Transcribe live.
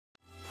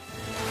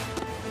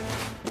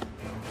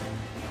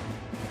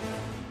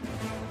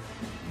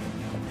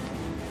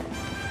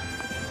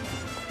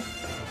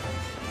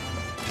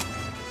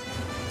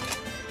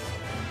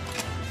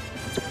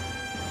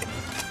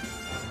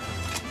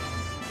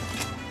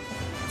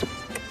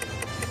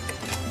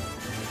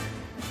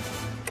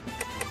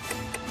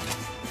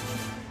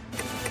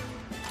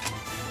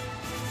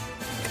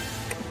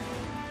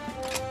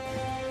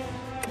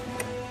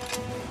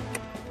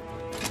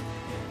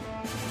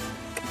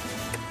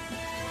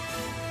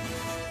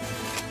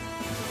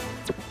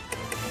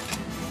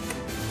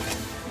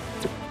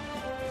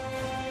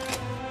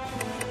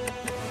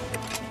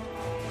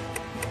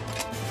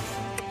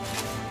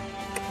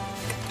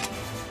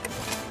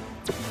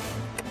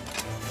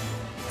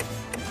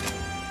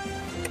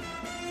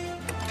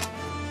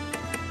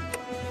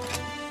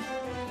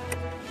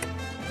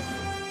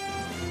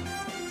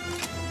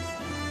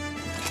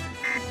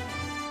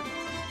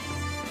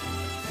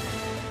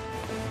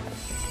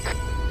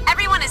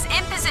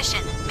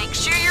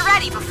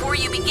ready before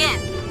you begin.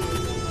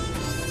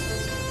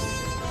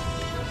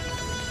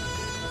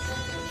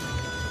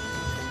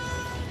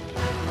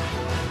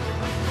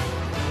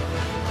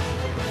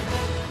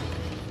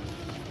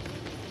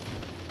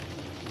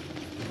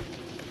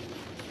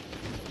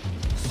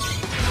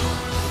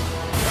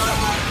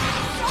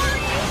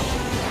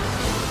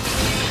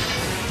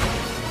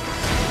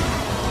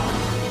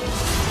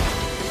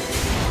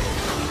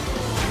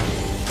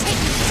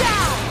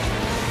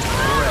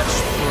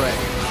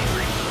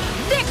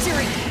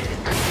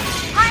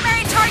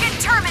 Primary target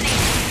terminated!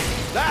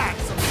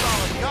 That's some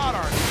solid god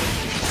art.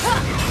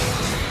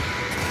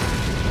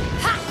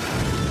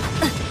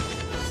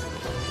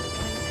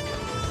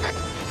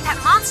 That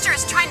monster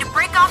is trying to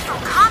break off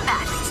from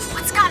combat.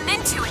 What's gotten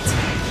into it?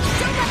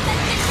 Don't let that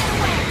thing get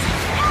away!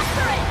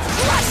 After it!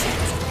 Crush it!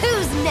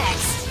 Who's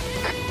next?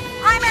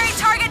 Primary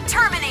target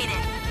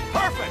terminated!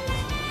 Perfect.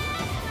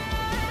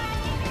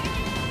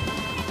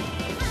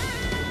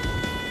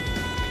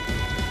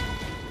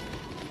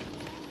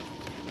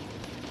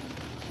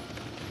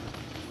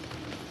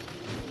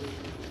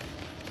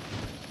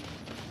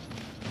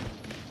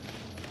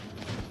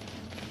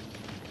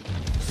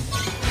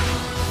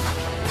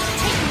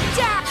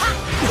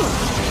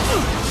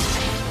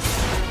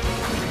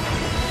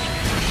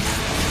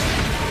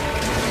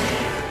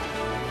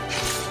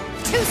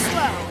 Too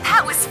slow!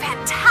 That was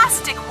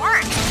fantastic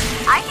work!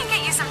 I can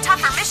get you some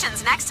tougher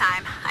missions next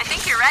time. I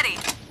think you're ready.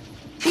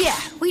 Yeah,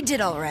 we did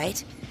all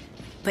right.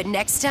 But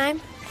next time?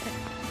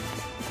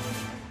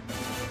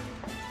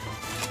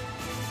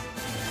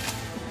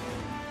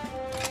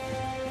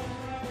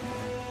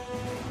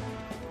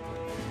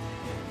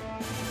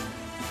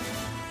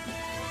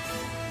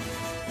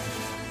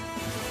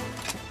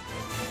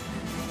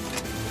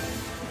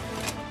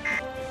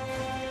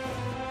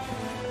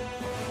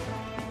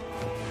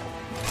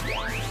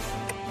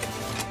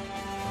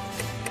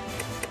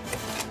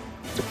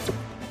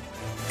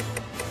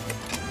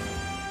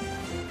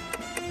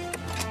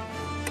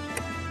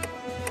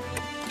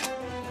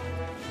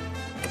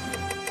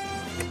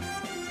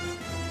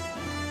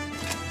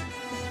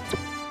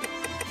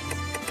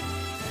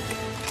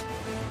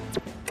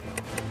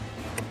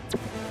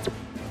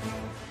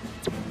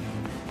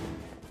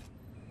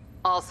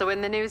 Also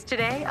in the news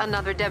today,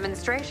 another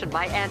demonstration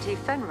by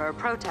anti-Fenrir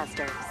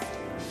protesters.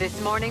 This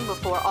morning,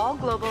 before all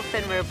global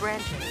Fenrir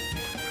branches,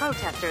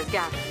 protesters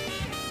gathered.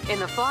 In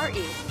the Far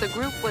East, the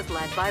group was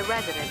led by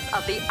residents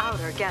of the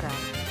outer ghetto.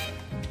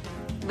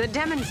 The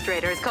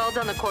demonstrators called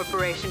on the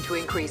corporation to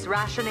increase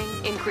rationing,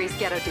 increase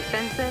ghetto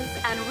defenses,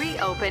 and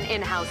reopen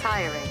in-house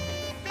hiring.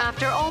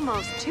 After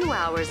almost 2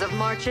 hours of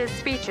marches,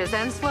 speeches,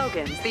 and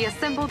slogans, the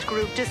assembled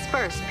group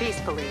dispersed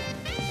peacefully.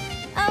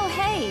 Oh,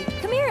 hey,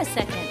 come here a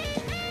second.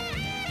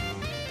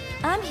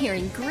 I'm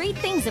hearing great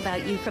things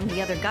about you from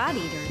the other God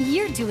Eaters.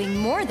 You're doing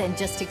more than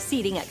just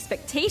exceeding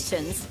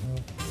expectations.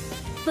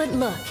 But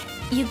look,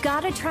 you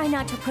gotta try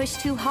not to push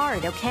too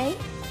hard, okay?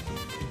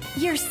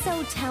 You're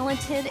so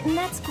talented, and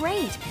that's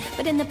great.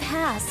 But in the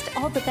past,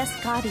 all the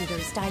best God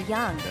Eaters die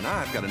young. And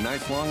I've got a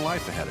nice long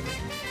life ahead of me.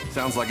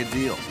 Sounds like a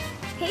deal.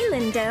 Hey,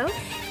 Lindo.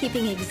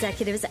 Keeping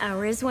executives'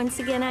 hours once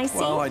again, I see.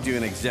 Well, I do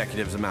an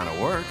executive's amount of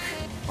work.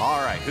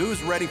 All right,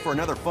 who's ready for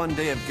another fun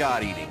day of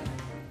God eating?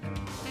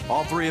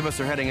 All three of us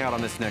are heading out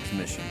on this next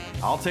mission.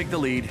 I'll take the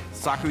lead.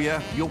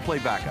 Sakuya, you'll play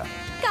backup.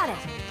 Got it.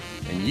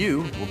 And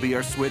you will be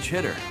our switch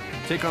hitter.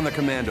 Take on the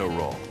commando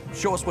role.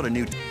 Show us what a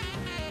new...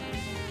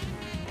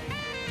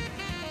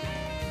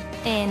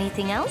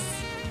 Anything else?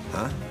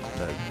 Huh?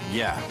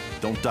 Yeah,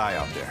 don't die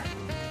out there.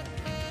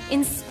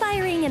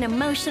 Inspiring and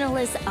emotional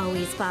as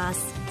always,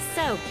 boss.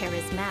 So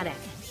charismatic.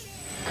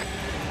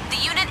 The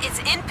unit is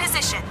in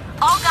position.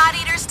 All God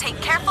Eaters, take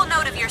careful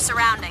note of your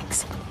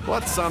surroundings.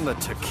 What's on the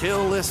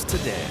to-kill list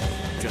today?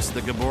 Just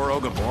the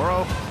Gaboro?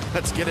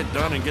 Let's get it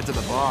done and get to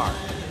the bar.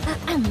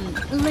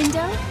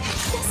 Lindo,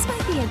 this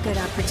might be a good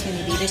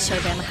opportunity to show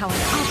them how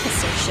an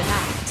officer should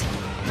act.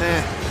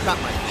 Not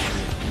much.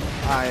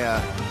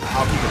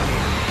 I'll keep it.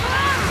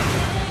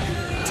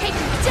 Take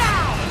him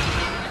down!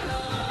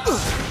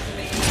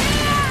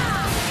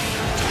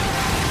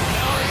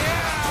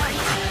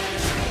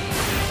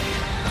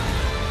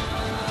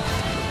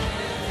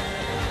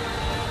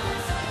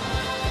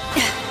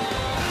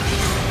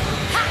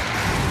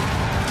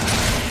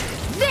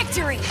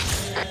 Victory!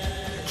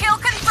 Kill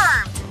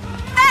confirmed.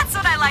 That's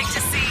what I like to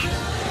see.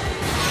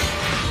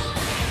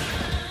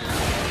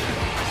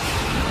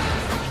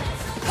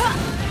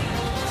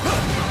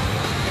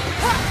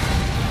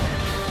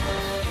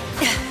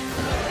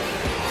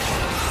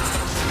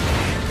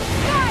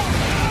 No!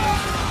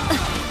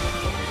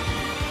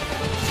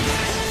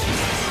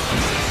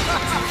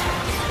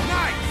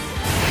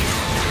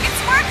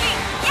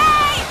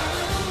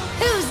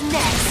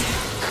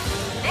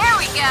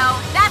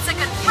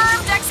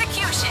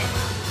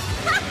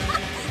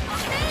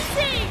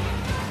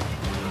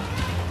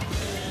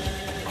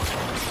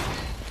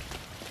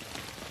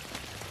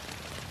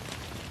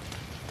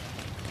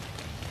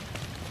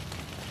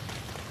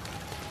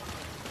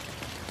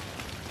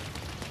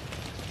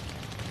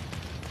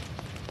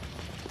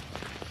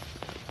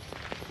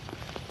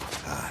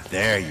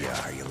 There you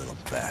are, you little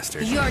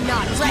bastard. You're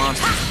not This ready.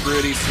 monster's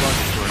pretty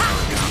sluggish for an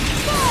origami.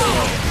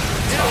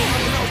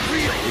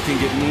 It can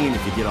get mean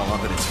if you get all up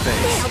in its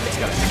face. It's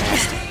got a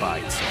nasty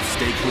bite, so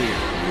stay clear.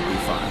 You'll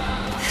be fine.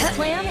 The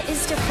plan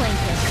is to flank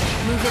him,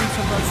 move in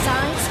from both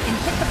sides, and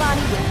hit the body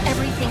with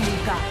everything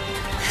we've got.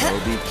 So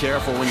be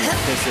careful when you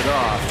piss it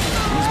off.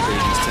 These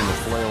babies tend to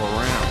flail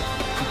around.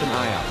 Keep an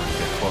eye out when you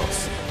get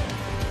close.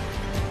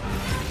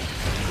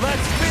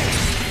 Let's finish!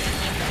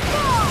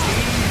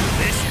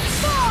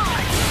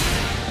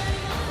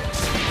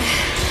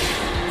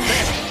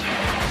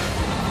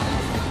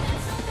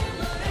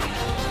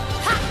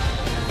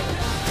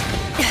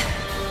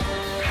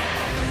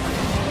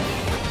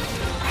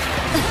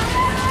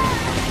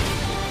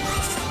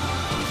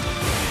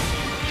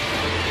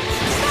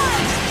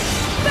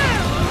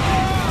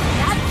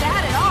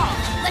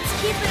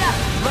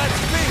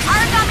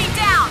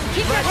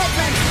 Keep your heads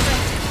on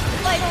straight. The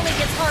fight only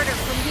gets harder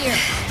from here.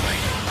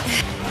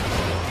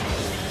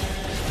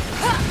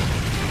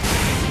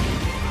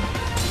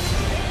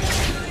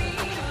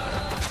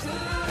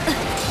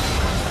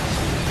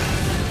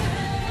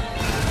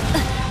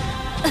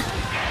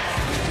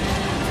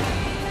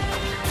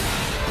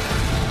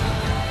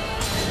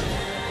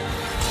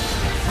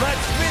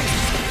 Let's finish!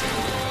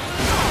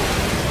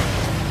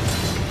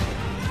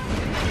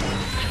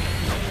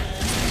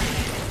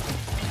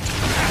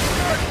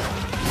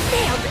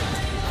 Nailed it!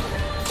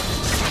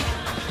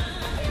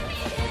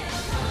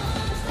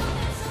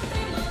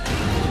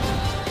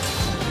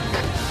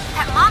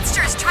 That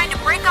monster is trying to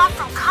break off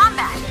from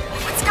combat.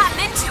 What's gotten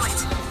into it?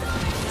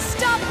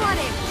 Stop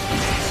running!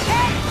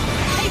 Hey!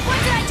 Hey, what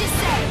did I just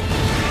say?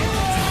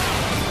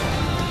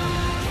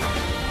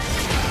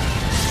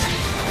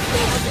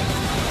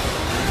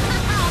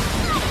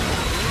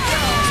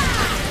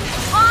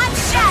 Bond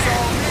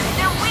shattered!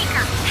 They're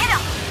weaker! Hit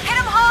him! Hit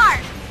him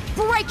hard!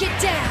 Break it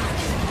down!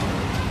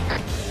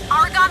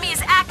 Origami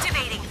is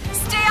activating!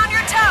 Stay on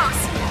your toes!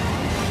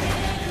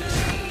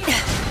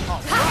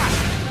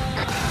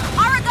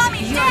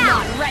 Origami's You're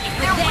down! not ready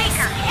for They're this.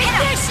 weaker! Hit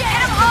him! Ignition!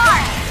 Hit him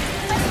hard!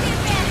 Let's the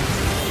advantage!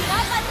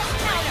 Not let them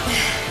counter!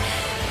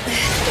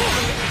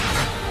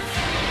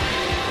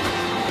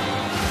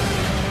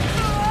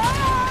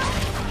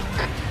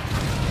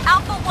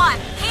 Alpha 1,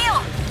 heal!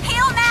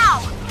 Heal now!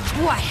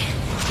 What?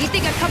 You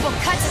think a couple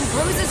cuts and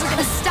bruises are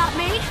gonna stop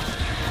me?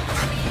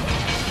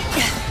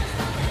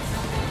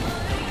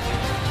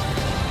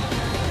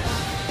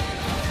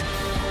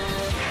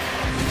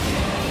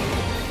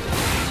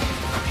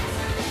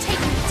 Take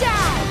him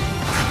down!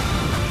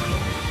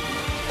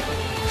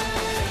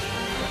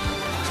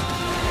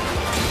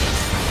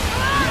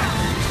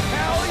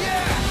 Hell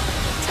yeah!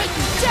 Take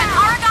him An down!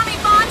 origami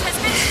bond has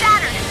been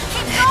shattered!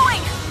 Keep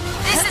going!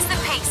 This is the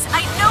pace.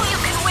 I know you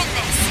can win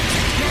this!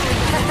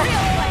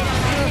 Real fight on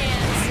my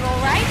hands. You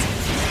alright?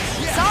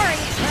 Sorry.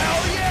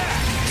 Hell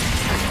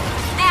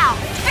yeah! Now,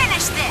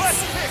 finish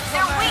this!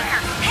 They're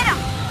weaker! Hit him!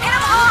 Hit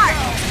him hard!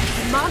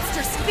 The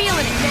monster's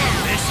feeling it now.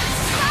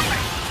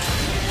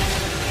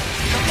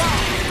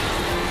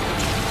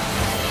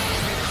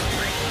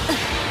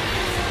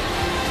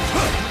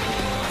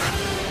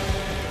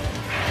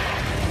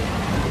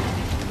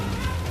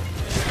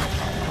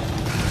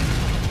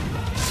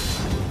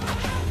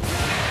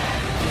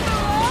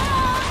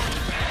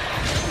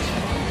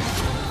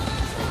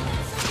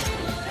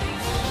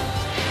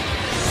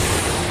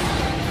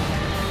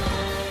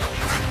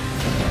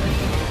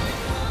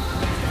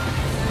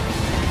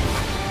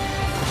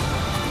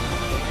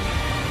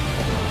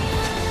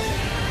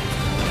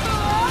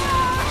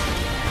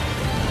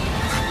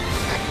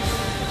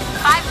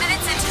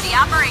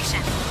 Operation.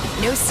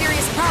 No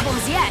serious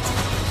problems yet.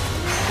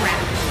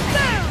 Crap.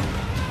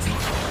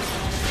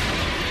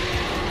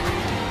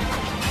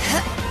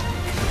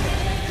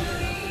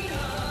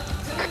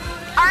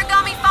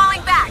 Origami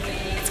falling back.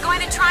 It's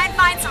going to try and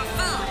find some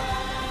food.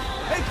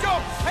 Hey,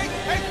 go! Hey,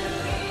 hey!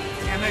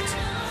 Damn it!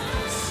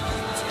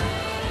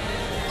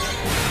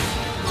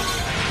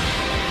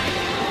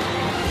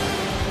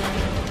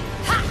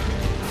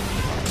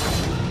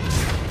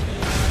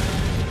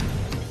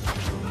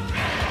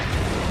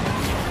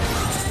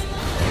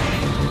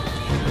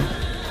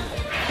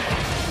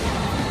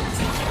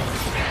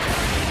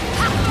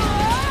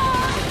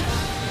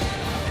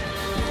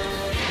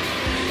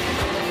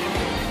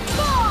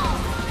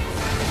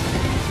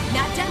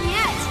 Not done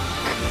yet.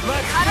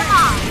 Let's Cut him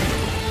off.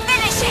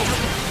 Finish it.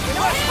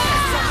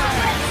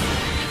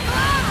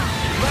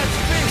 Let's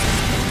finish!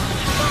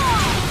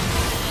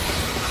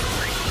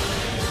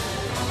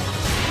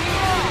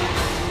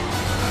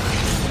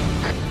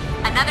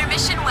 Another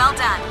mission well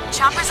done.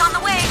 Chopper's on the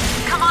way.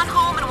 Come on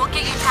home and we'll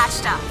get you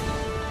patched up.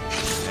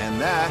 And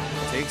that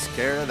takes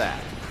care of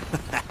that.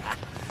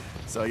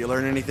 So you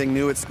learn anything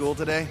new at school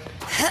today?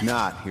 If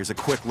not, here's a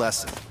quick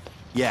lesson.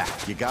 Yeah,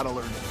 you gotta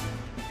learn.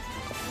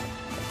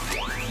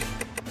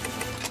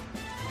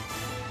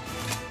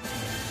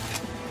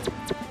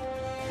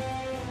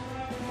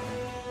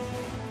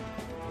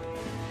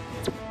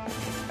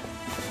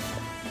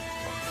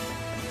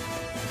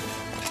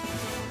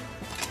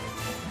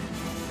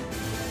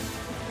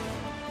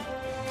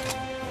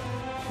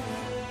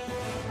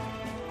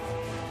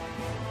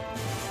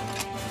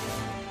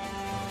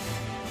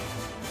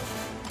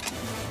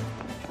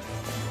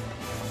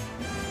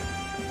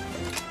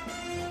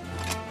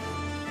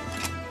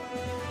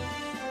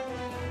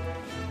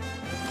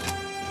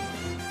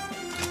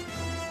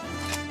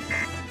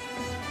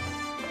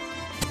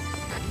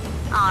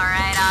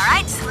 Alright.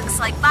 Looks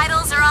like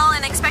vitals are all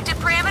in expected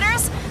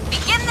parameters.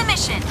 Begin the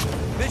mission.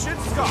 Mission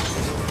start.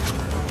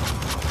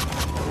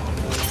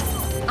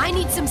 I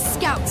need some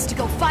scouts to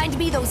go find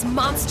me those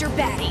monster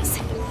baddies.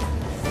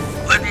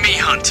 Let me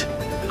hunt.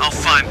 I'll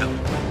find them.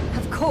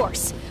 Of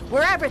course.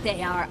 Wherever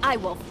they are, I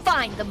will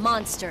find the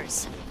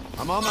monsters.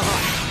 I'm on the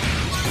hunt.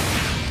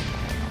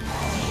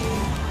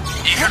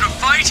 Eager to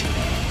fight?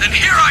 Then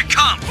here I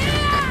come!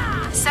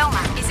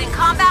 Soma is in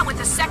combat with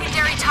a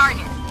secondary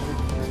target.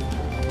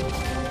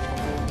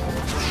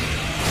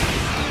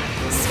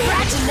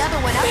 Scratch another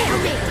one up for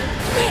me.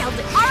 Nailed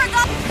it.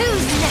 Oregon!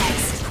 Who's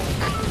next?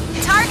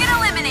 Target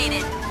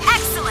eliminated.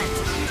 Excellent.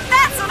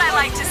 That's what I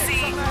like to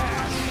see.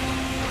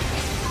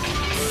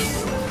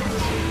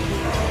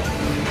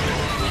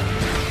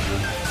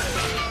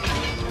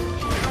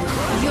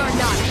 You're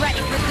not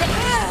ready for this.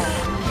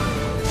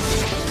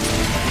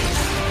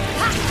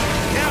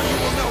 Now you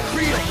will know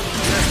really.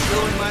 Just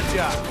doing my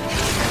job.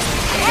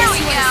 There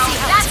we go.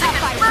 That's a tough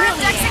I confirmed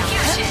really am.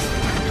 execution.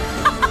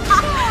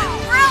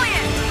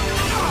 Brilliant.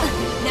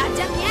 Not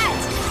done yet.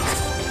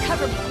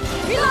 Cover me.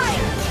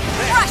 Reloading.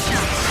 Crush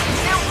him.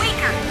 Now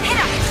weaker. Hit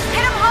him.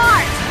 Hit him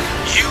hard.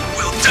 You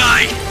will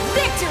die!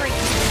 Victory.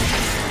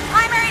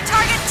 Primary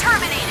target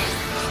terminated.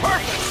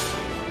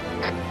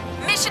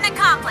 Perfect. Mission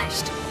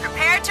accomplished.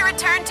 Prepare to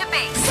return to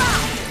base.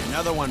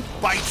 Another one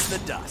bites the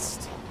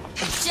dust.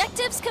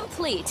 Objectives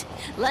complete.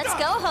 Let's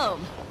go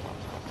home.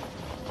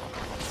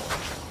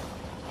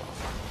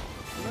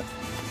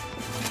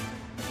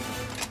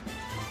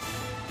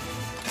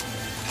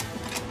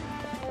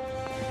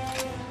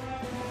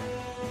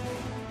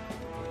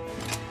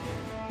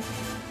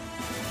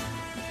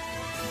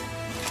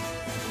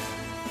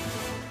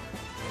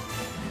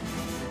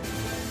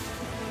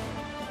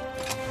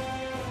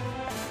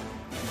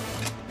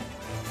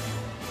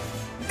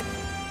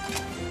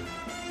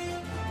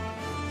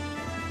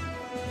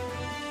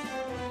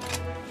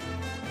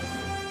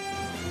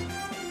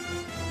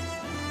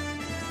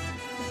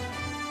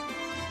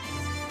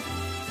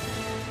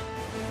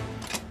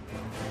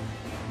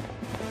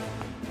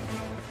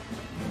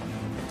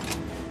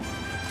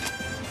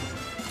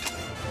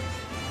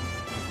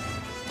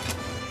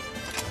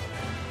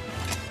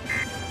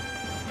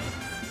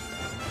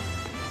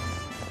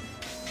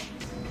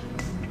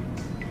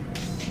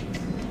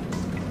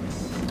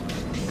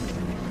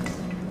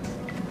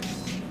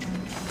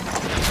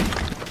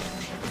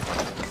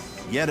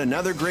 Yet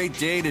another great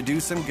day to do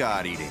some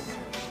god eating.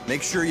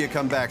 Make sure you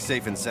come back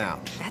safe and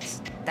sound.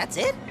 That's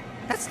it?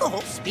 That's the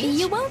whole speech?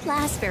 You won't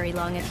last very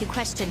long if you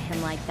question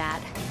him like that.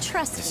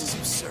 Trust This me. is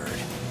absurd.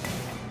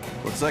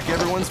 Looks like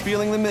everyone's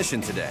feeling the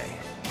mission today.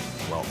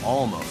 Well,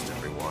 almost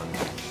everyone.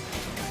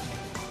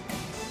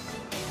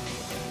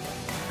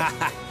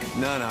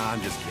 No,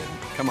 I'm just kidding.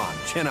 Come on,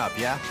 chin up,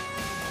 yeah?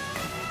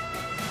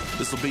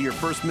 This'll be your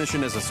first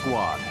mission as a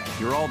squad.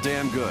 You're all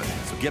damn good,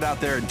 so get out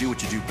there and do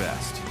what you do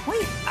best.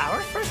 Wait,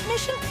 our first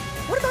mission?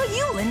 What about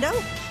you, Lindo?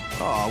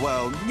 Oh,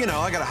 well, you know,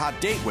 I got a hot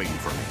date waiting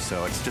for me,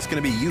 so it's just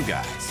gonna be you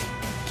guys.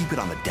 Keep it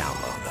on the down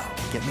low,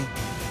 though. Get me?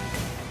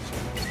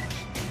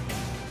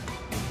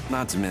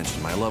 Not to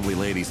mention, my lovely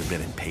lady's a bit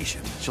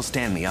impatient. She'll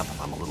stand me up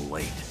if I'm a little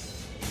late.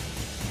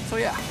 So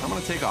yeah, I'm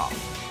gonna take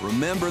off.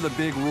 Remember the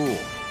big rule.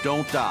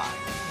 Don't die.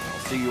 I'll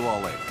see you all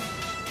later.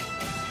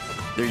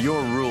 They're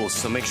your rules,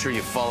 so make sure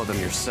you follow them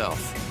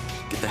yourself.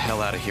 Get the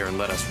hell out of here and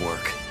let us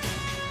work.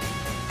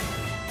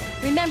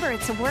 Remember,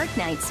 it's a work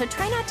night, so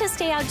try not to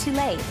stay out too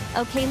late.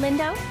 Okay,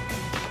 Lindo?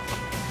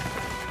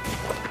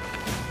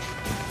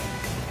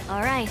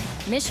 All right,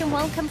 mission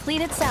won't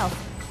complete itself.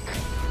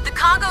 The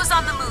Congo's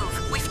on the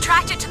move. We've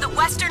tracked it to the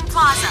Western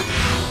Plaza.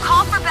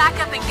 Call for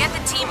backup and get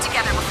the team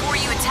together before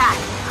you attack.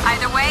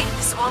 Either way,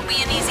 this won't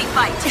be an easy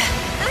fight.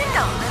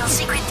 Lindo, little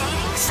secret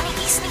dating, sneaky.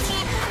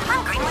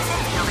 I'm green with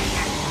envy over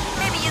here.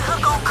 Maybe you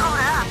hook old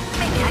Coda up.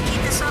 Maybe I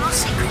keep this little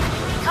secret.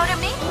 Coda,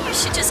 maybe you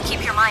should just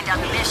keep your mind on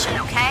the mission,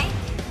 okay?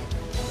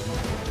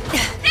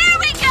 There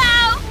we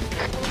go!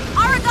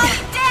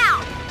 Origami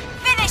down!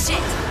 Finish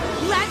it!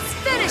 Let's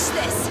finish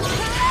this!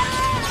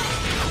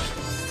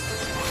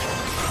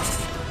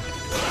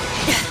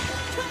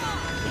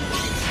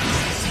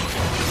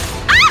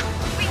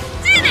 We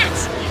did it!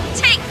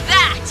 Take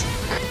that!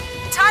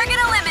 Target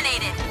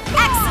eliminated.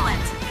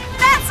 Excellent.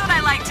 That's what I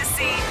like to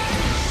see.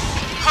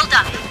 Hold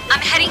up. I'm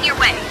heading your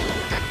way.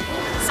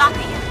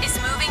 Sakuya is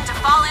moving to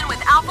fall in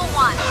with Alpha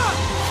 1.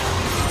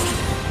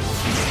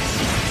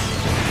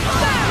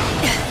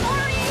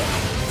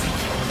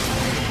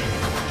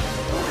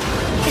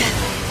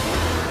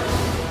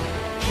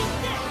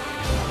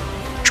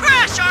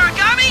 Crash,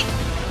 Origami!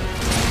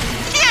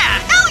 Yeah,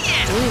 hell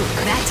yeah! Ooh,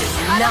 that does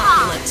Cut not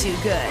off. look too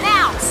good.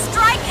 Now,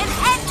 strike and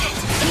end it!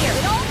 Here,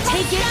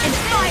 take it and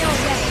fire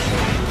away!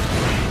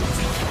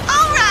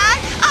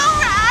 Alright,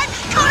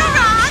 Coda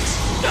rocks!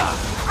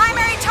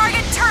 Primary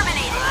target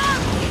terminated.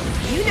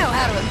 You know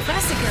how to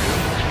impress a girl.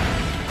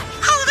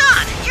 Hold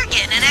on, you're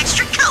getting an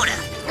extra Coda.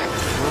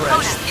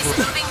 Coda is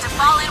moving to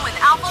fall in with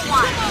Alpha 1.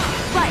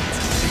 Right.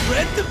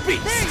 Red the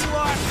beast. There you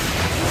are.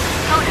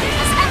 Coda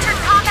has entered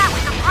combat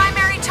with the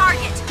primary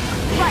target.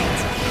 fight!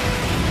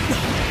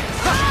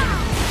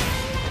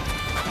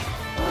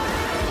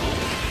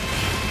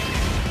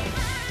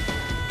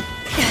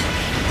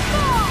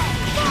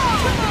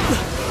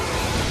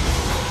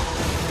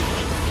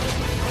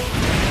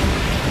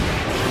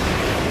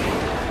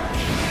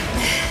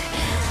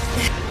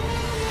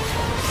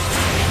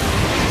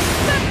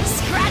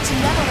 Scratch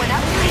another one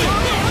up.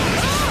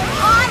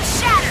 On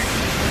Shattered!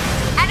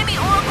 Enemy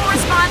Oracle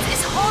response is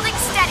holding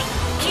steady.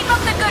 Keep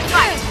up the good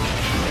fight.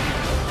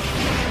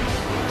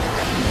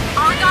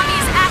 Origami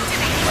is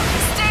activated.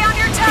 Stay on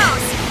your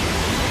toes.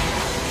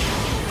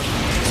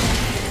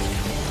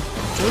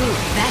 Ooh,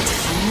 that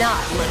does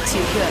not look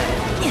too good.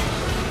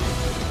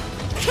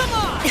 Come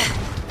on!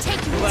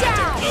 Take you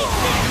down!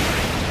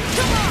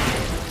 Come on!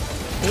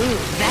 Ooh,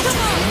 that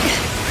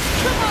doesn't...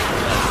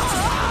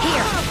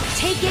 Here,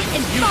 take it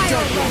and fire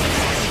away!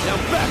 Now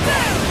back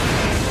off!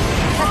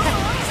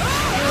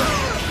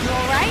 You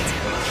alright?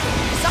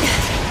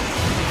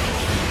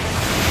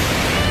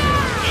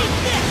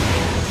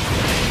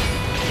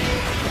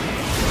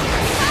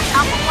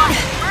 Alpha 1,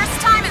 first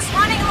time is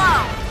running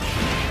low.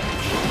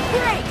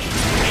 Great!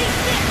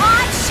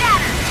 On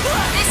Shattered!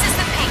 This is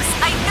the pace.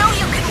 I know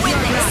you can win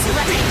this.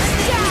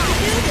 Down!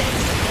 Do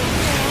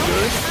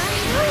this! I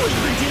know we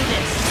can do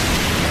this!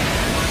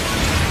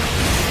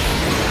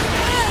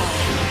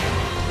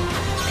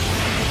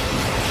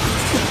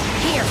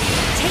 Here,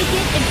 take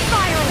it and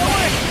fire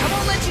away! I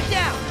won't let you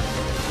down.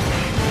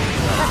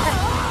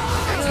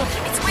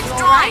 It's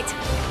withdrawing.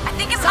 I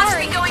think it must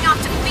be going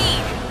off to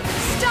feed.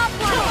 Stop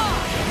running!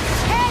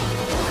 Hey!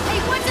 Hey,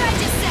 what did I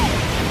just say?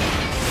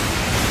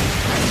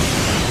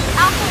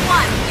 Alpha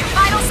 1, your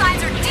vital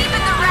signs are deep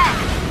in the red.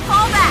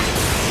 Fall back.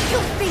 You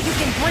think you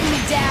can bring me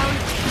down?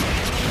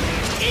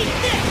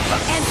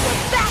 And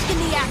we're back in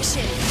the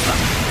action!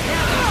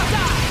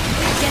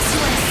 I guess you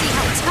want to see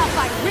how tough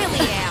I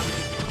really am!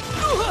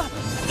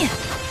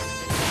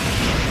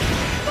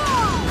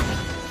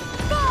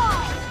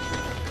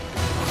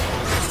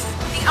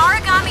 The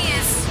origami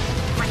is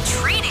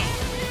retreating.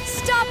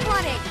 Stop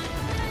running!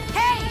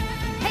 Hey!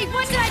 Hey,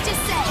 what did I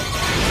just say?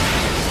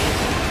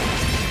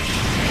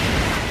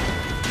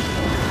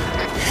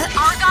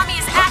 Origami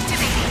is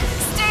activating.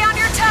 Stay on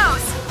your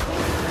toes.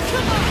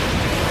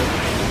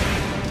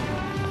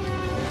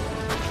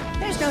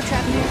 There's no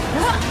trap here.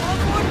 One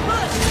more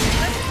push!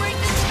 Let's bring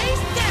the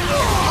chase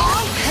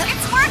down!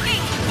 It's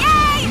working!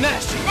 Yay!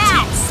 Mash it,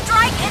 Now,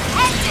 strike and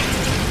end it!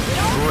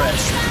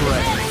 Fresh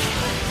breath.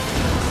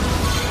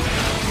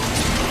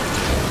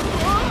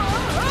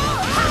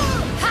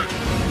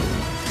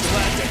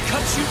 Glad to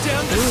cut you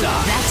down the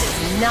side. That does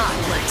not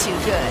look too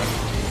good.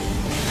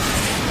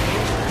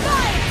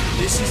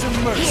 This is a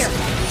mercy. Here,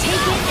 take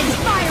it and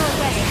fire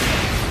away!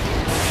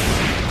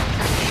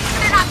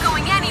 They're not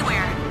going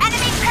anywhere.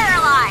 Enemy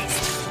paralyzed.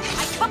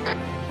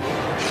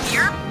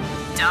 You're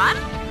done?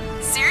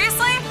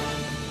 Seriously?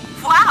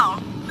 Wow,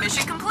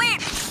 mission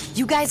complete.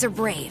 You guys are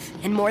brave,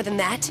 and more than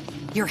that,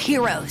 you're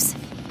heroes.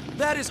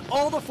 That is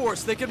all the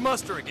force they could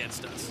muster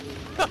against us.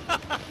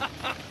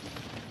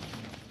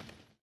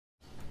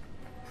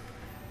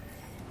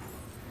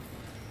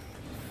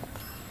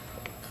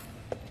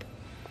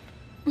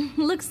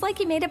 Looks like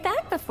you made it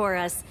back before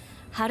us.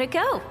 How'd it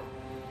go?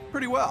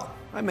 Pretty well.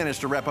 I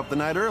managed to wrap up the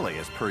night early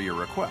as per your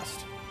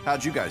request.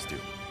 How'd you guys do?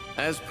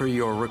 As per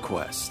your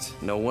request,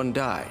 no one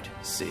died,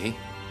 see?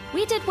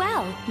 We did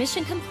well.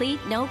 Mission complete,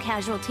 no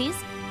casualties.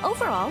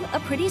 Overall, a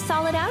pretty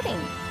solid outing.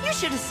 You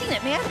should have seen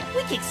it, man.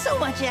 We kicked so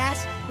much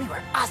ass. We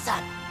were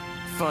awesome.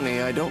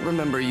 Funny, I don't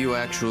remember you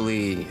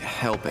actually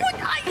helping.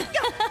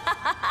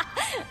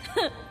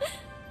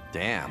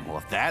 Damn, well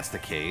if that's the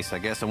case, I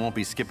guess I won't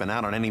be skipping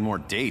out on any more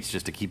dates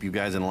just to keep you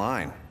guys in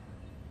line.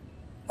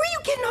 Where you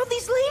getting all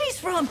these ladies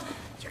from?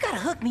 You gotta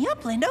hook me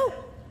up, Lindo.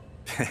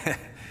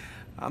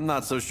 I'm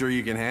not so sure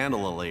you can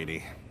handle a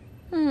lady.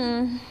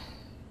 Attention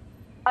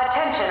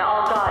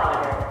all God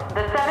Eaters.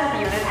 The 7th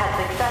unit has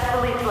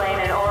successfully slain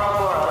an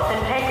Ouroboros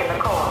and taken the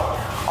core.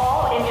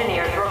 All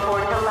engineers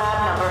report to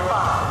lab number 5.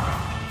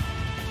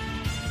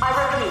 I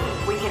repeat,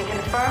 we can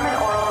confirm an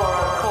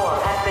Ouroboros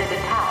core has been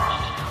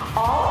detached.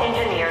 All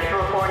engineers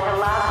report to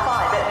lab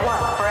 5 at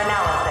once for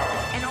analysis.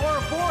 And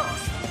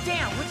Ouroboros.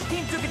 Damn, which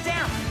team took it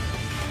down?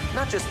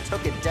 Not just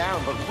took it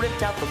down, but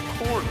ripped out the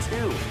core,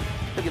 too.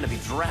 They're gonna be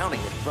drowning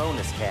in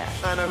bonus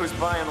cash. I know who's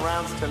buying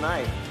rounds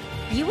tonight.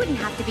 You wouldn't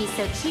have to be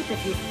so cheap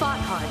if you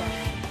fought harder.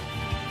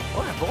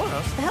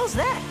 Ouroboros? The hell's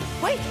that?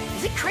 Wait,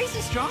 is it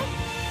crazy strong?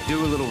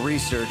 Do a little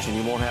research and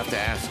you won't have to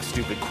ask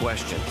stupid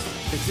questions.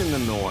 It's in the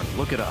north.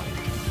 Look it up.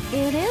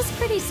 It is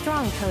pretty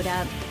strong,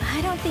 Coda.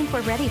 I don't think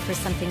we're ready for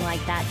something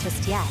like that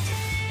just yet.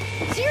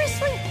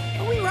 Seriously?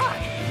 But we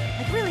rock.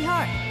 Like really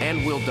hard.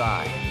 And we'll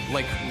die.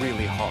 Like,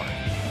 really hard.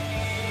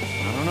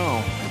 I don't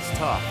know, it's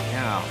tough,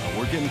 yeah, but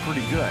we're getting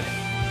pretty good.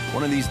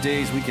 One of these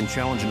days we can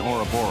challenge an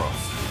Ouroboros.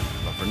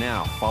 But for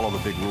now, follow the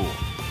big rule.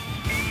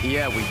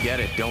 Yeah, we get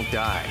it. Don't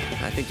die.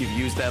 I think you've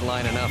used that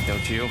line enough,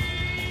 don't you?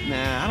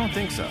 Nah, I don't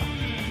think so.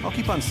 I'll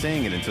keep on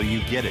saying it until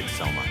you get it,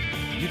 Selma.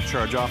 You'd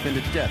charge off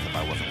into death if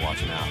I wasn't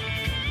watching out.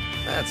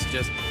 That's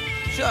just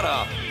Shut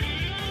up.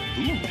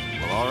 Ooh,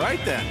 well, all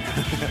right then.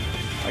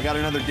 I got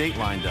another date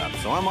lined up,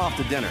 so I'm off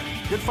to dinner.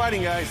 Good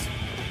fighting, guys.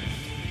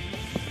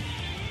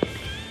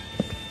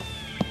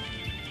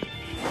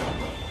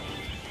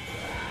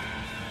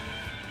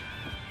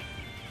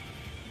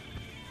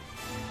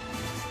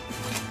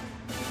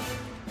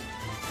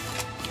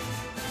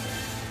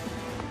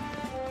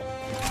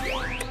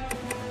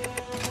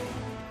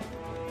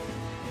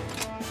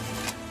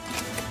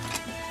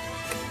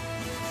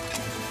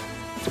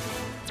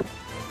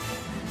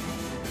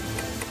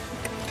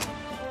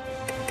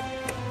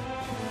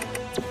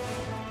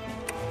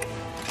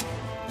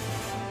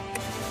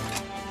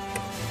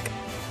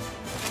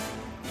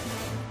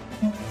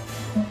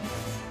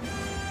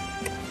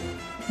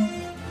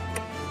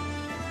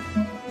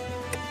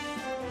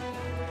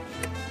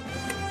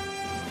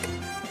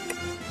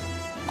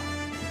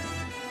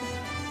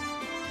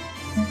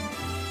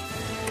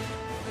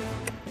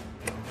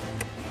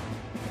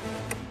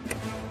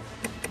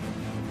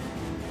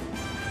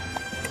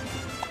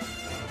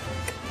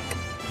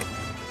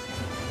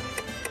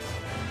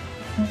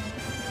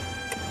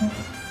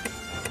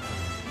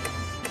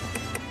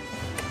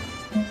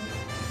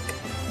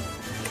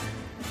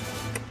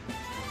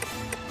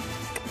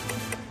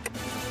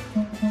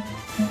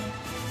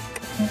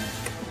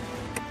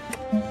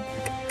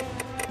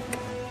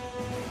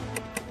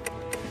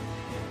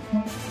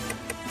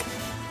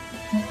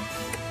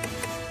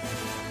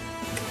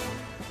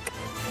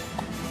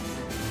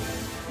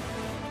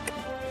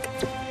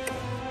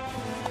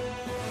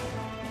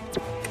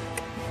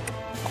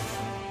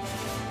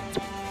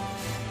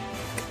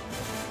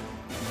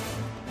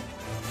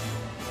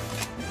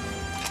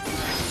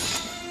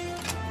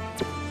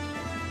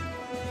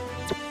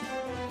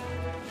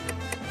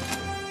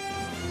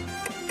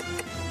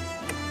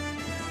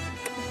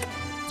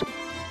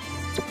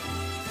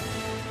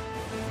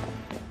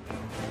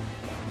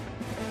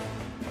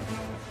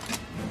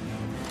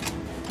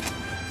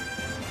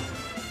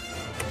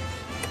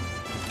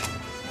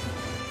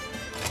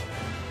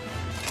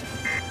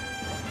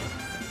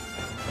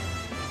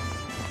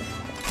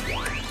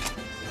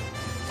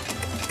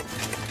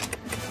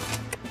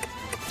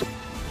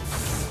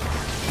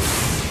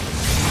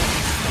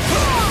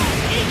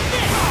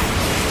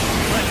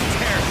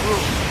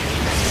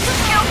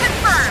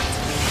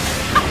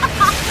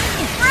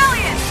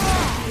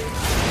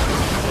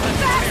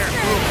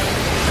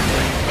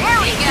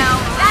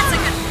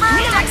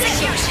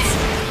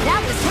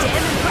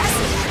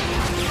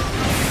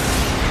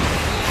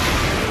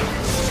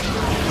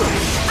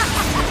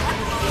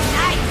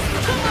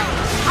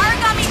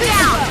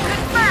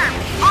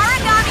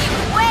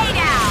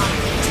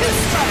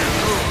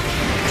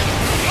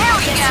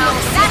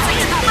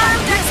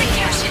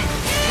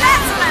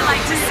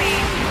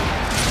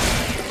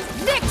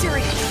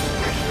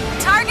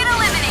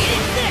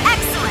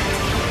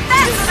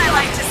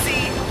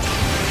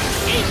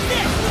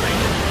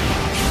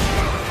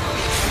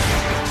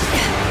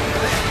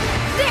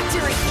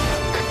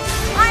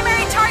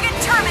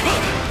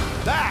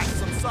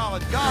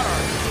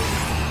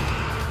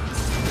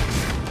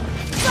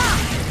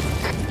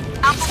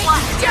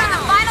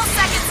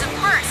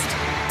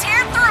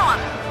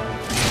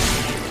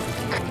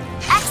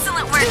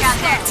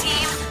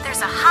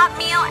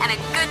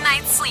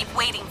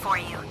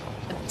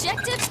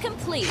 Objectives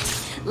complete.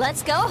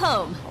 Let's go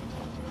home.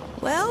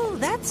 Well,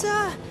 that's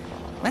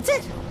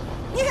it.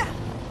 Yeah.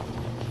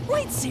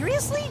 Wait,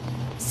 seriously?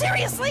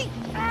 Seriously?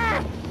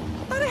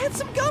 Thought I had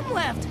some gum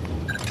left.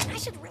 I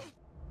should really...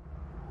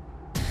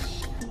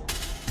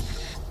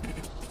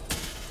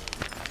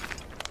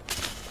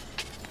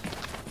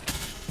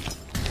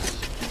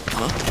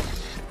 Huh?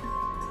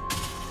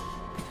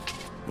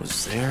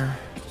 Was there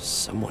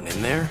someone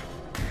in there?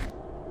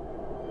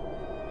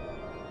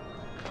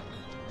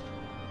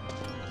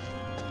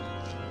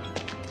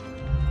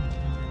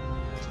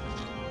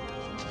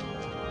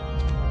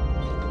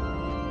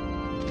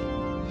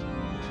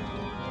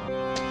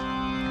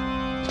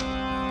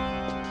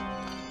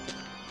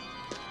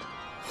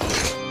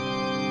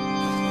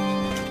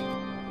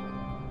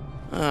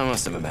 I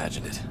must have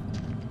imagined it.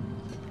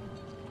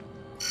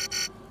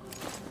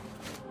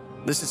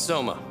 This is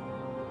Soma.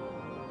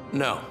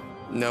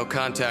 No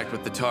contact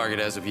with the target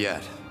as of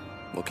yet.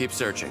 We'll keep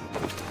searching.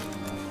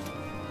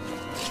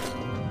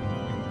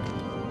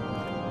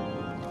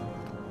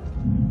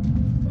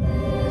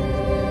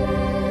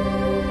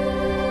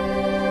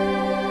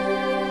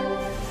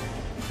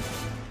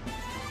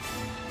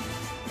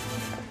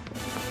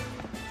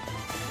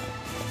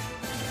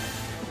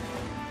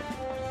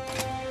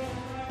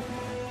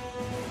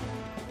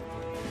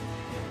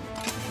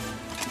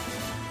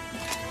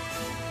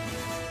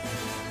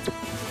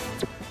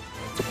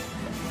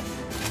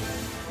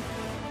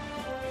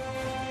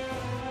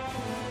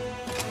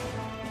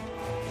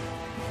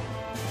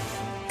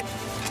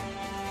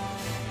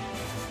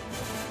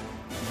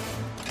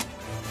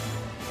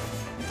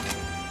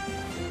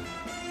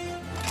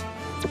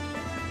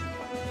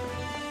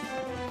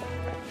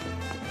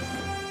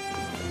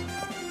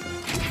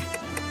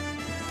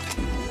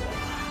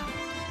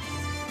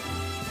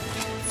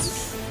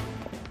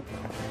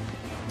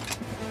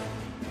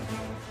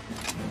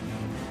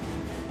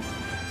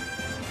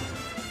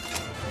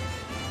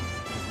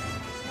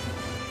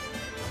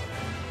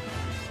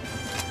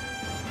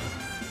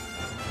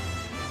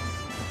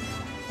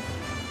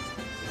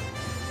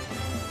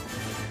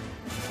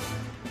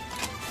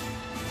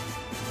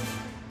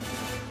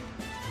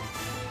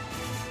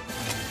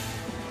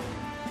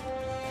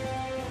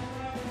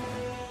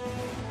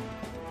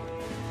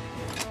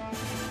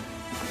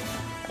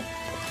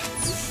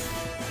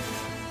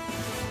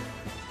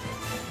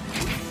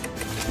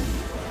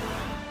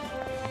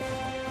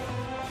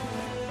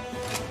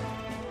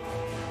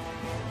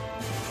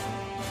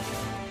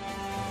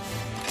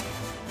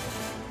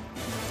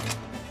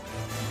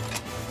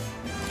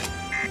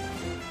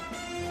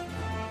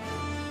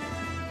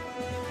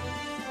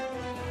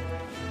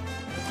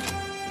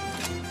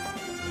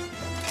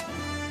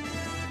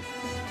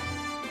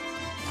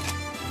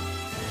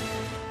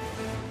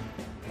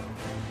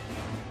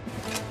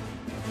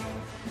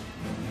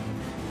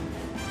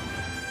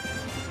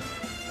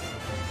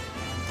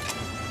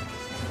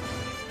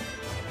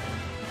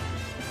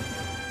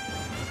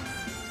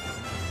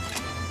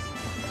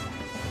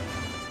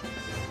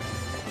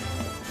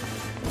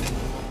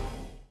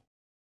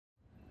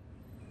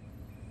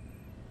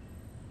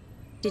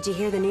 Did you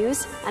hear the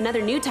news?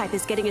 Another new type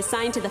is getting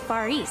assigned to the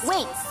Far East.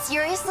 Wait,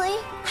 seriously?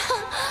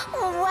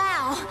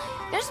 Wow.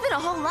 There's been a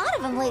whole lot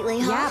of them lately,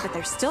 huh? Yeah, but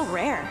they're still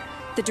rare.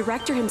 The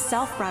director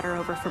himself brought her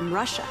over from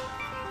Russia.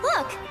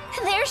 Look,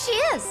 there she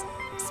is.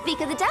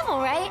 Speak of the devil,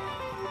 right?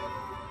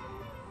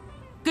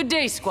 Good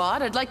day,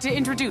 squad. I'd like to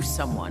introduce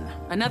someone.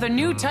 Another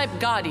new type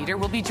God Eater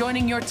will be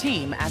joining your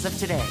team as of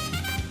today.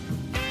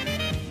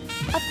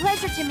 A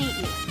pleasure to meet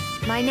you.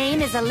 My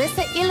name is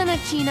Alisa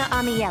Ilinachina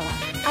Amiela.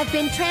 I've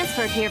been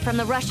transferred here from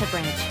the Russia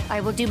branch.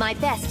 I will do my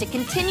best to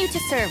continue to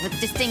serve with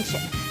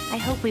distinction. I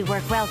hope we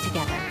work well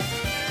together.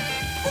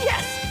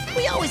 Yes,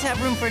 we always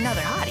have room for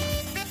another hottie.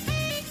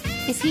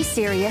 Is he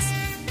serious?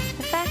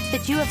 The fact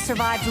that you have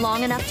survived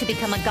long enough to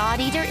become a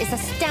God Eater is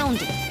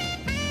astounding.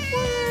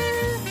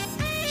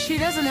 She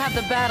doesn't have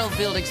the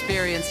battlefield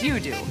experience you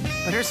do,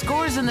 but her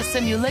scores in the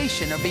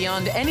simulation are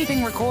beyond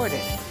anything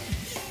recorded.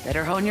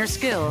 Better hone your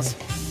skills.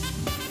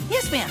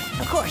 Yes, ma'am.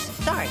 Of course.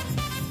 Sorry.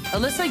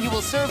 Alisa, you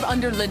will serve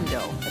under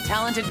Lindo, a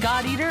talented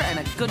God Eater and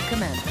a good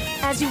commander.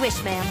 As you wish,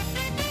 ma'am.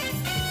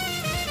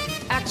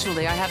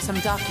 Actually, I have some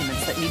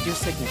documents that need your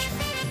signature.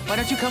 Why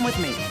don't you come with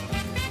me?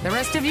 The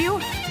rest of you,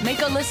 make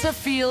Alisa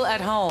feel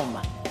at home.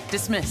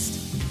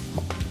 Dismissed.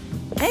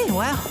 Hey,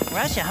 wow.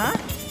 Russia, huh?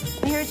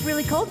 I hear it's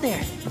really cold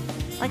there.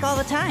 Like all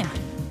the time.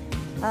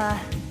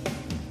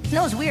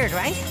 Snow's weird,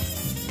 right?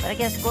 But I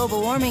guess global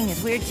warming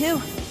is weird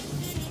too.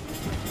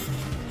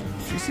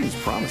 She seems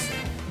promising.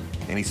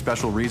 Any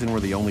special reason we're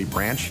the only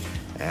branch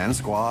and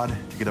squad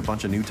to get a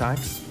bunch of new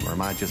types? Or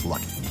am I just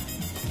lucky?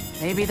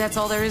 Maybe that's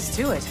all there is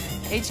to it.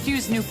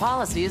 HQ's new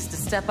policy is to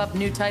step up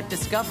new type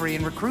discovery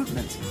and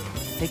recruitment.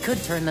 They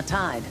could turn the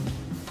tide.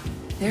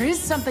 There is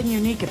something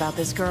unique about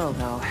this girl,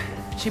 though.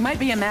 She might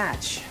be a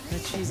match,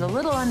 but she's a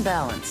little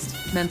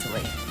unbalanced,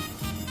 mentally.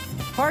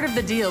 Part of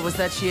the deal was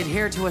that she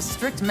adhered to a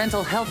strict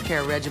mental health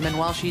care regimen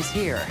while she's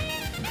here.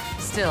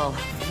 Still,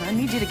 I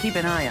need you to keep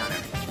an eye on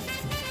her.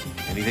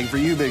 Anything for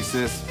you, big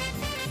sis.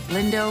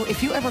 Lindo,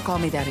 if you ever call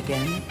me that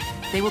again,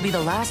 they will be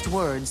the last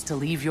words to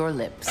leave your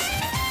lips.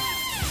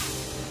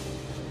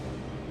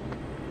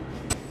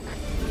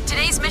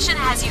 Today's mission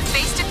has you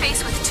face to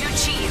face with two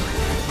Chiyu.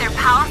 They're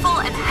powerful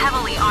and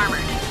heavily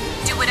armored.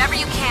 Do whatever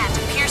you can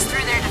to pierce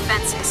through their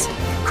defenses.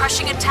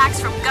 Crushing attacks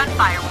from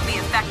gunfire will be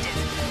effective.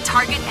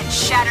 Target and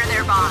shatter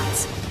their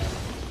bonds.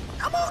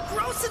 I'm all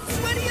gross and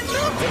sweaty and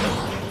melty!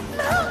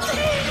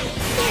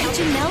 Could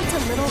you melt a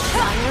little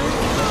fire?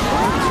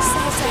 Or if the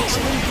cells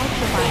actually help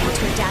the body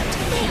to adapt to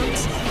the heat?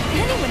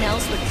 Anyone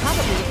else would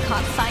probably have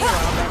caught fire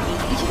already.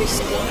 You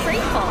should be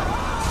grateful.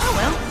 Oh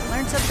well,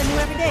 learn something new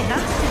every day, huh?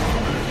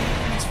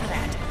 Thanks for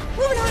that.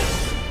 Moving on!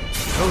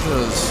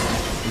 Kota's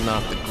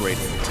not the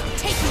grateful type.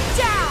 Take me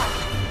down!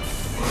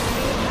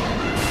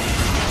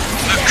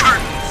 The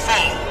curtain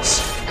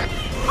falls.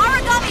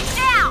 Origami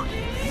down!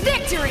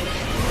 Victory!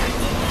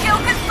 Kill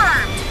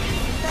confirmed!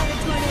 Is that a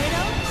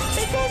tornado?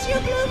 Because you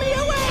blew me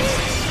away!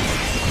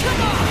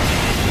 Come on!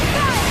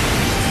 Go!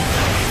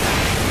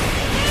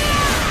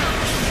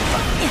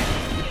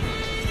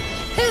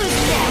 Who's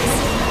next?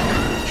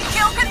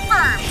 Kill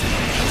confirmed!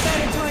 Is that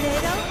a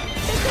tornado?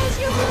 Because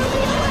you blew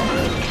me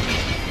away!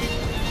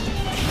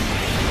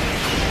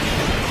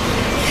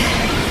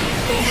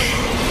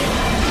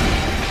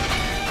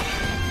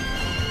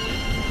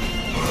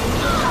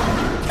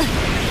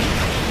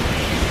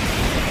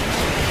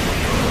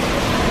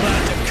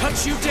 Glad to cut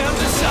you down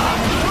to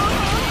size.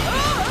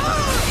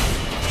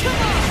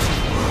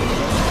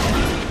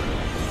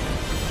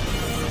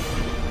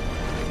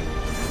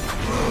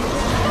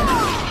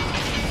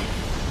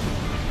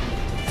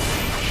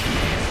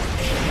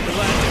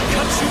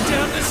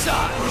 Down to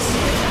size.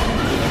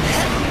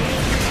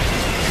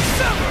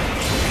 Sever.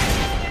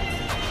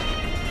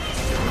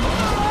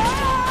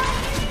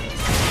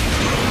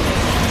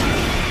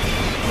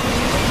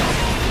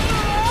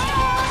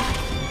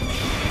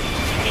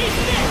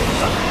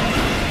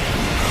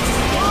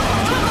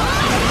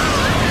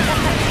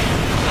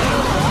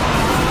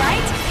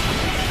 Right?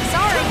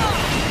 Sorry.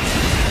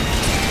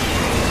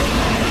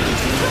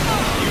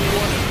 You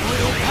want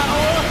real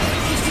power?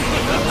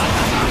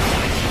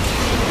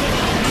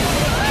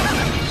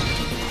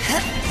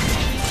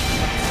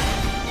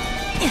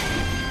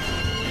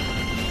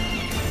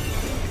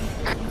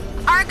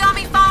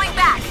 Origami falling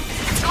back.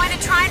 It's going to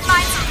try and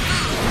find some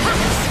food.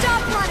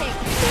 Stop running!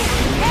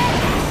 Hey!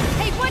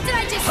 Hey, what did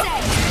I just say?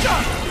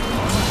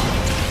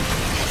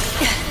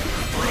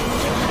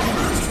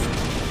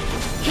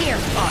 Here,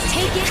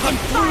 take it and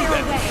fire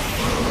away!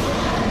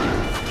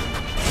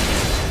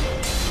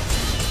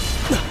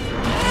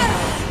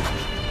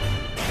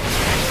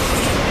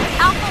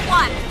 Alpha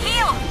 1,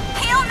 heal!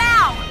 Heal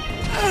now!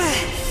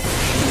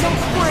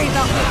 Don't worry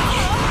about me.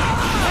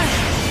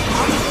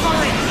 I'll be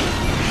fine.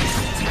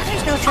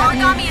 There's no trouble.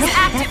 Origami is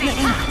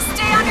activated.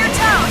 Stay on your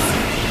toes!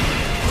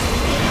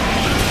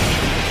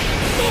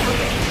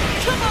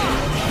 Come on!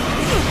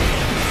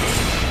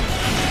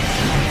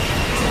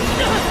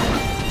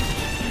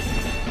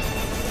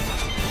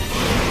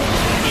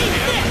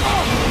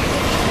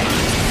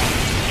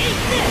 Eat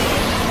this!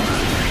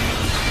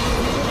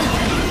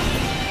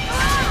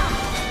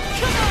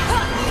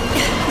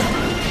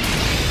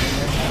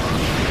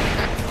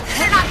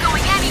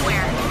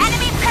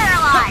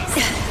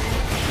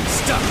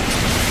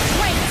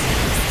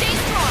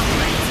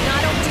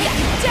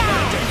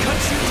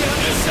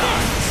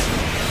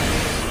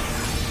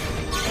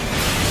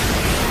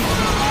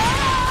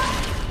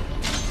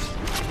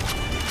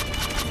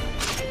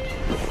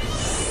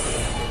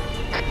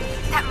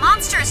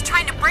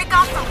 break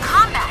off from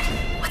combat.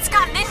 What's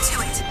gotten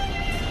into it?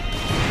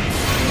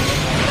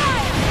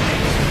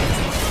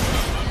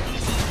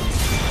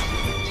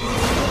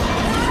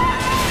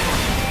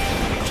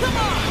 Come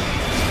on!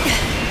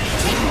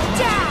 Take me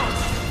down!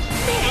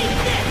 Take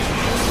this!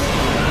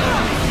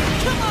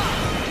 Come on!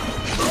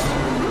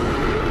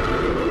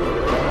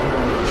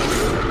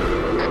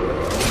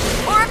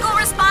 Oracle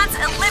response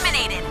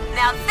eliminated.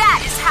 Now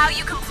that is how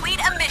you complete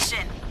a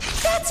mission.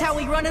 That's how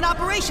we run an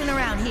operation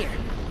around here.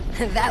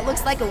 That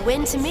looks like a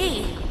win to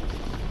me.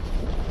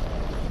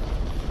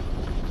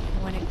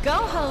 Want to go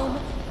home,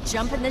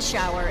 jump in the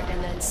shower,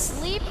 and then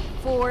sleep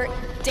for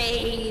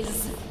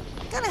days.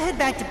 Gonna head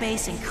back to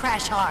base and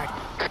crash hard.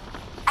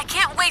 I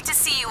can't wait to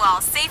see you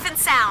all safe and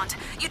sound.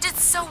 You did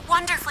so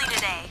wonderfully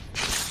today.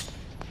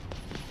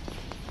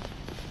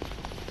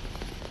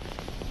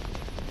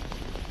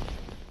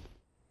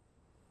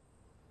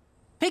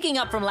 Picking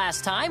up from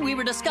last time, we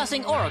were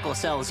discussing oracle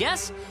cells,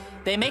 yes?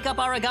 They make up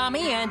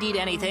origami and eat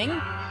anything.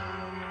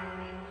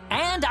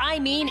 And I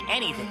mean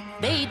anything.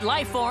 They eat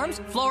life forms,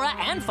 flora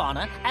and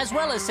fauna, as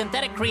well as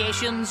synthetic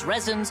creations,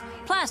 resins,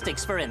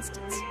 plastics, for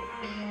instance.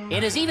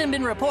 It has even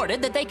been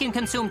reported that they can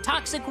consume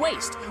toxic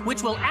waste,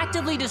 which will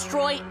actively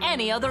destroy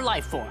any other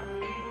life form.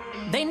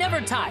 They never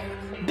tire.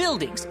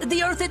 Buildings,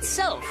 the Earth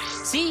itself.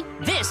 See,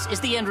 this is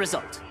the end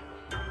result.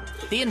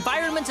 The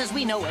environment as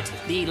we know it,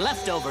 the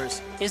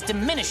leftovers, is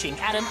diminishing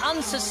at an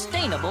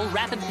unsustainable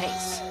rapid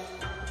pace.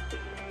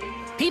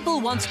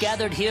 People once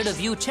gathered here to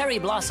view cherry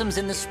blossoms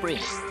in the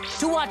spring,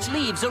 to watch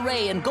leaves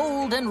array in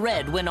gold and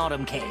red when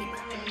autumn came.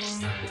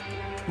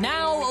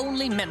 Now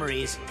only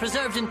memories,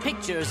 preserved in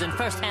pictures and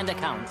first-hand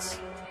accounts.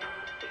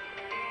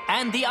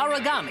 And the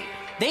origami,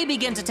 they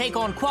begin to take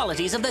on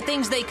qualities of the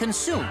things they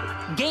consume,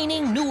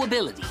 gaining new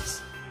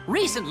abilities.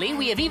 Recently,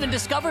 we have even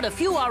discovered a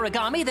few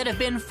origami that have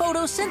been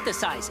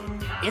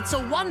photosynthesizing. It's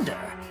a wonder.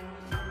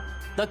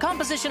 The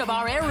composition of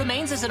our air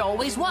remains as it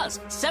always was,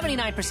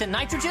 79%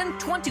 nitrogen,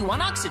 21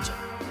 oxygen.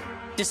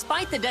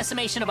 Despite the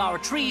decimation of our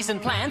trees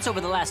and plants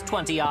over the last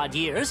 20-odd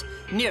years,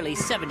 nearly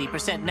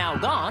 70% now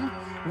gone,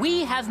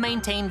 we have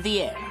maintained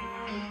the air.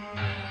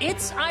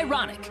 It's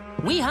ironic.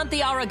 We hunt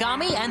the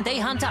origami and they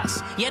hunt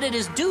us, yet it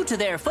is due to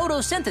their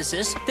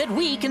photosynthesis that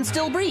we can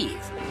still breathe.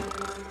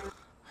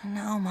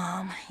 No,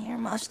 Mom.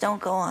 Earmuffs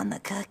don't go on the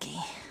cookie.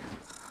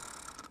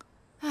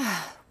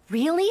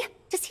 Really?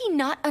 Does he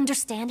not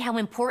understand how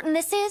important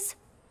this is?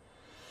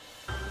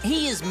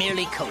 He is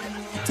merely Coda.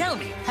 Tell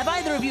me, have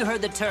either of you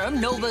heard the term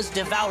Nova's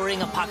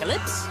devouring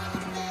apocalypse?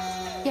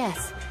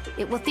 Yes.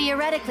 It will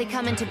theoretically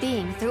come into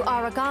being through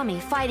origami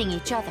fighting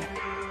each other.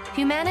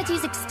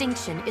 Humanity's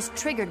extinction is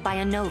triggered by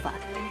a nova,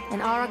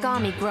 an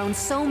origami grown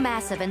so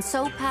massive and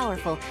so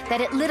powerful that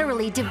it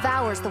literally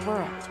devours the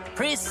world.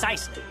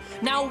 Precisely.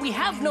 Now, we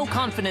have no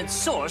confident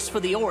source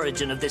for the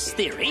origin of this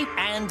theory,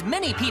 and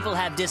many people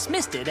have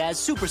dismissed it as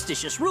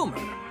superstitious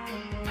rumor.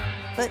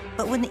 But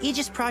when the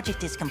Aegis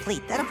project is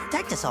complete, that'll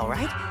protect us all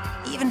right?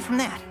 Even from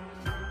that.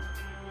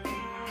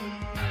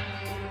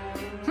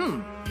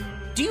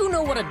 Do you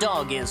know what a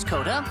dog is,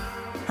 Coda?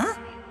 Huh?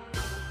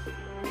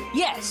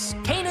 Yes,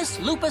 Canis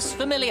lupus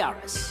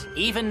familiaris.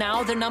 Even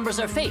now, their numbers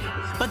are fading,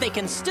 but they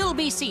can still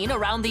be seen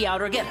around the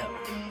outer ghetto.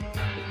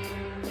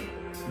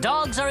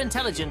 Dogs are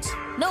intelligent.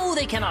 No,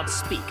 they cannot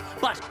speak,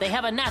 but they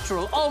have a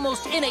natural,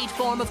 almost innate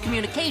form of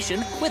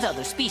communication with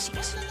other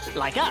species,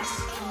 like us.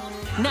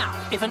 Now,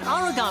 if an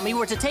origami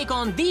were to take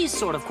on these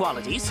sort of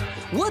qualities,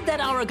 would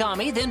that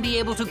origami then be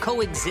able to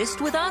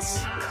coexist with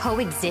us?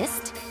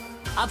 Coexist?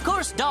 Of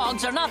course,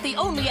 dogs are not the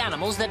only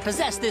animals that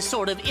possess this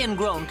sort of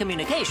ingrown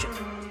communication.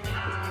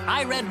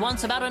 I read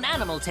once about an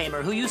animal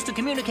tamer who used to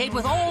communicate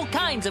with all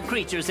kinds of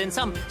creatures in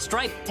some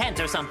striped tent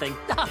or something.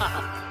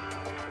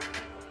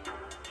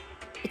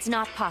 It's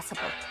not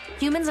possible.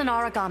 Humans and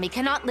origami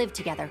cannot live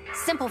together.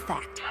 Simple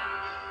fact.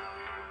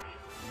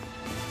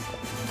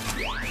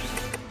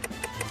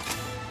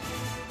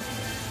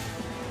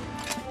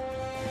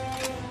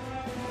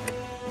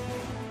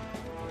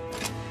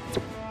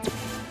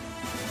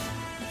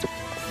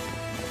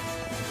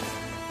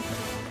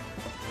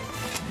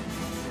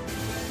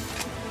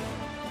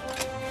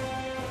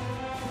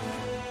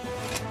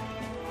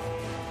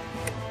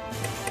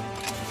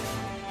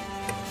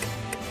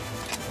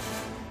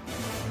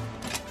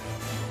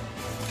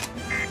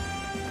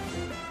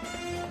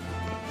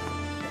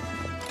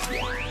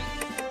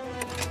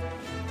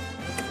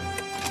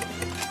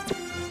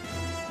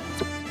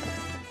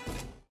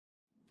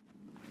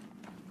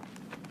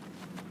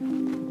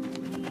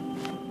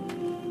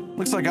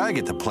 Looks like I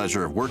get the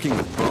pleasure of working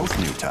with both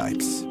new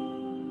types.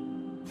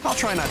 I'll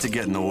try not to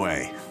get in the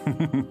way.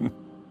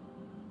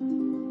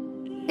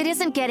 It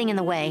isn't getting in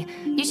the way.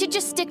 You should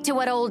just stick to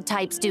what old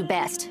types do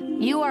best.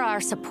 You are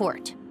our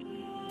support.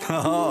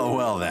 Oh,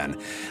 well then.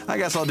 I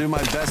guess I'll do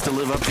my best to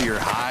live up to your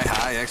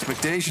high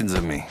expectations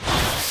of me.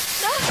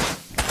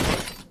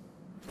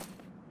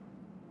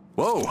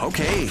 Whoa,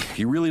 okay.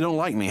 You really don't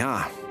like me,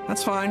 huh?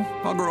 That's fine.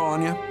 I'll grow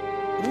on you.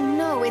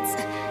 No, it's...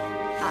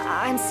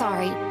 I'm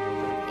sorry.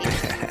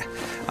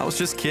 I was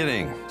just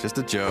kidding. Just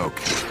a joke.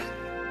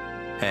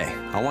 Hey,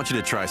 I want you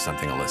to try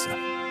something, Alisa.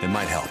 It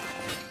might help.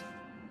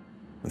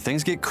 When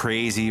things get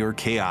crazy or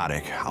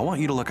chaotic, I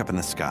want you to look up in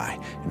the sky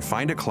and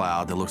find a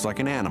cloud that looks like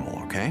an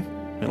animal, okay?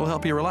 It'll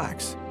help you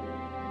relax.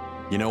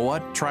 You know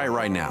what? Try it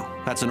right now.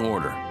 That's an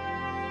order.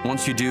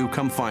 Once you do,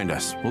 come find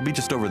us. We'll be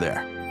just over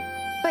there.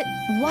 But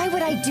why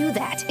would I do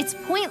that? It's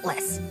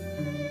pointless.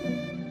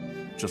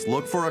 Just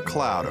look for a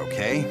cloud,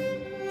 okay?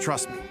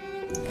 Trust me.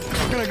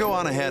 We're gonna go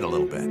on ahead a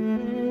little bit.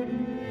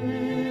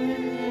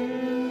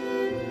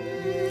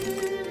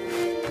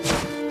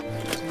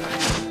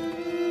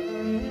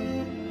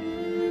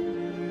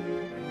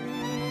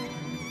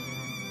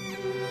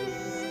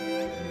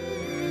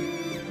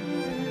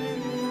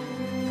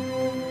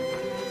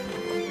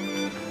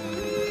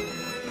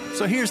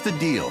 So here's the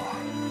deal.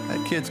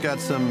 That kid's got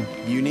some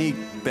unique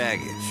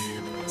baggage.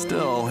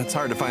 Still, it's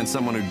hard to find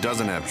someone who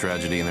doesn't have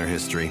tragedy in their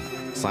history.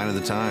 Sign of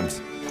the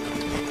times.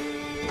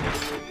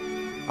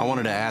 I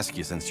wanted to ask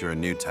you, since you're a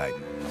new type,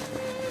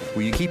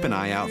 will you keep an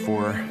eye out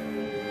for her?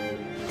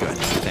 Good,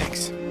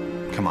 thanks.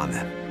 Come on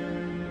then.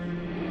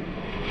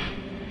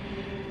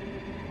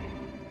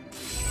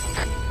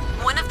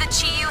 One of the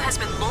Chiyu has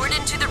been lured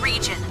into the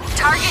region.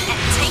 Target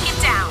and take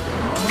it down.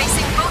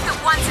 Facing both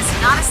at once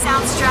is not a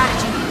sound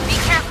strategy. Be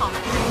careful.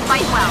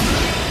 Fight well.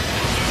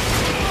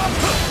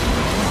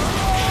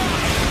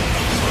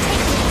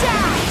 Take it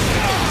down!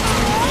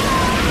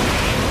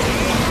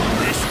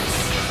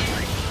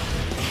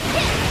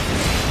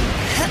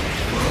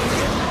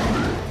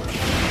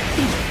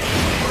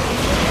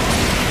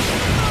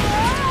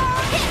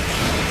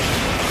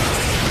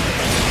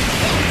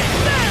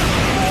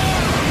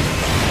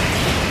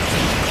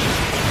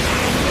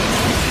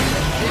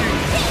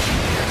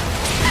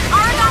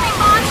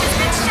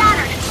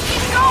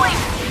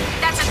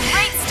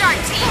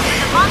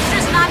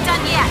 Monster's not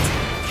done yet.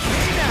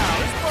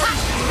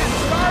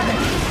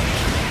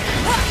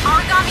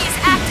 Origami is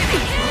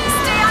activated.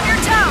 Stay on your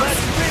toes.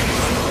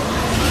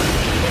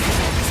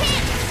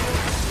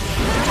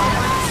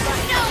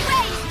 No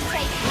way you can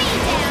take me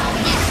down.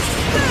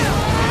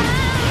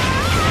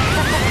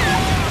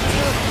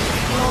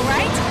 You all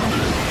right?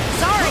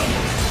 Sorry.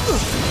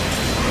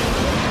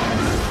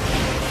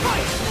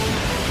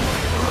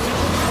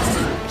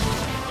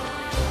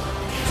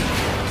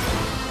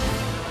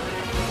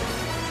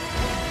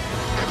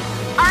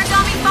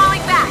 Origami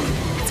falling back.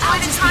 It's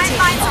going to try and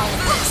find some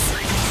food.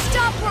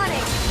 Stop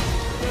running!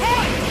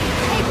 Hey!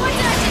 Hey, what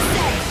did I just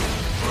say?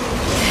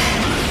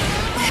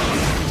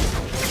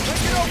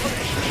 Take it over!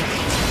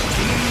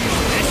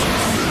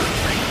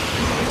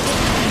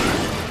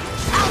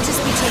 I'll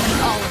just be taking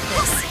all of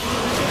this.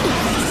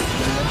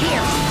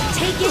 Here,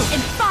 take it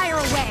and fire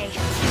away.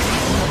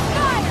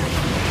 Fire!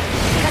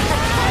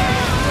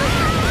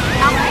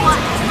 Number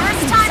one,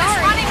 first time is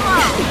running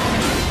low.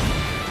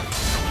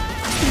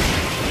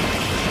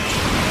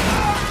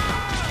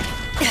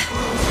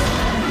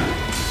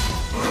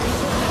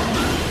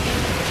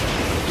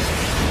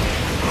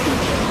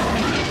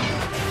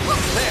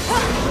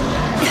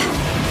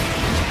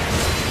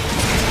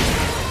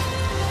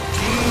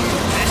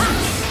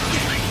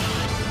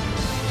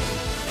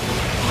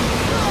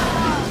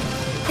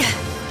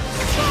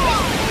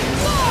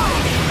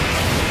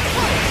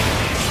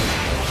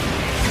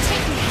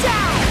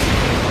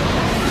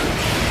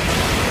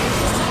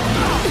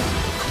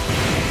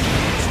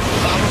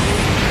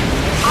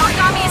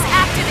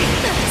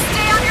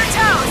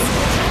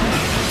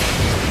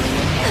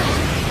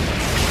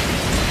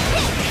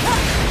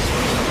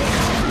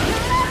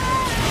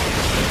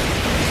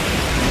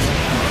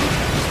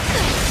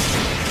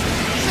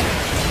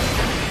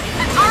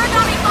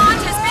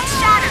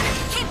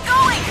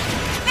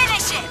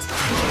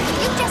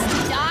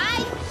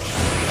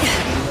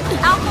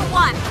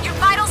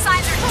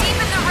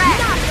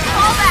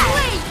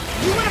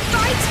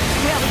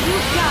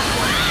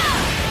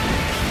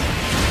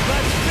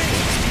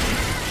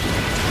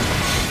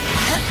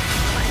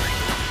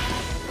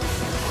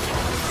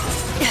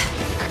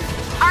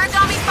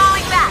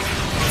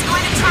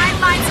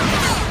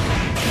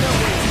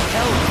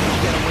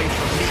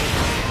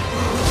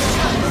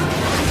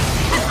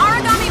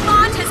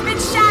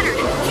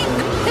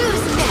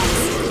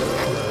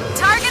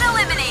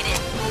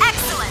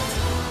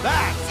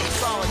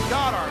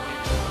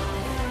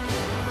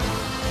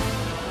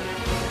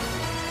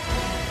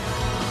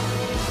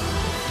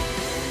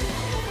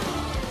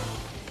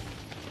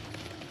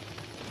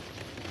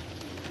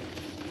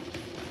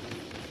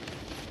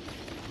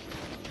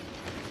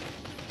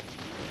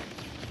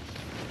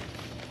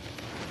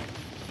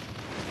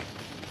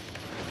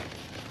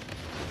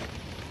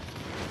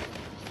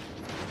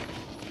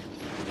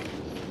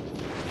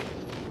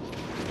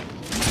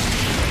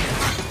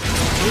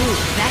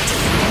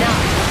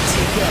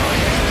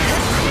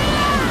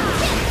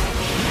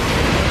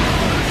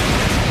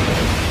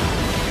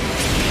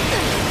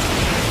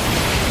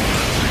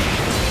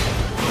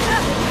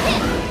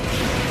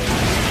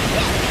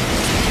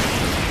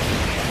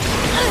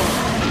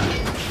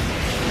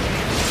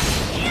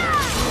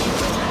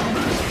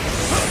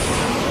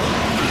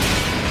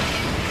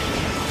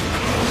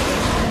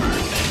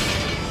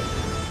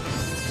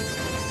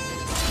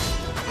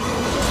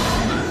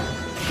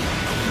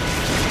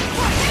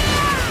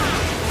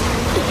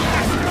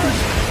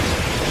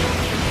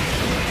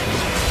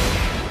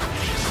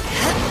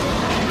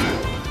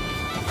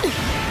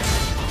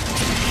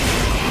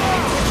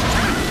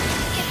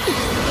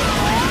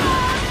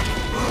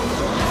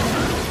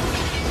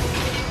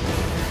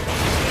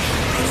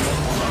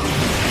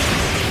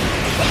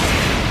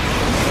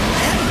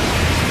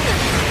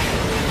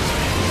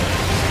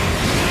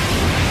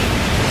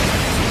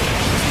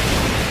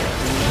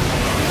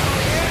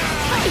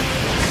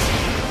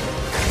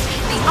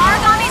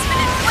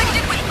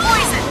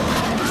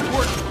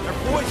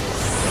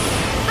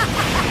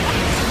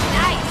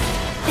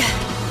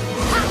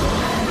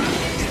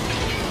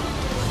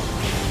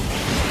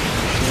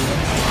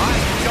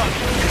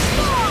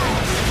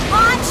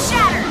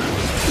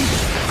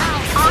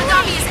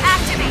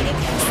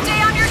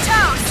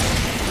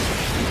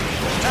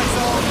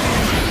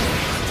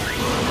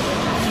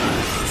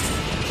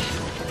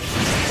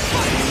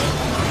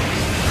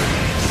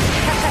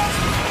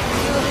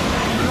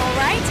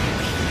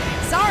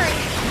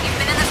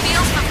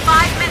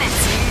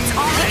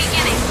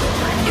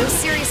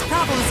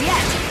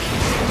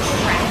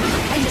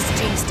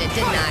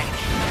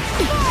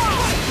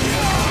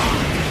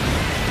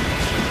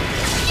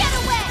 Get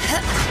away!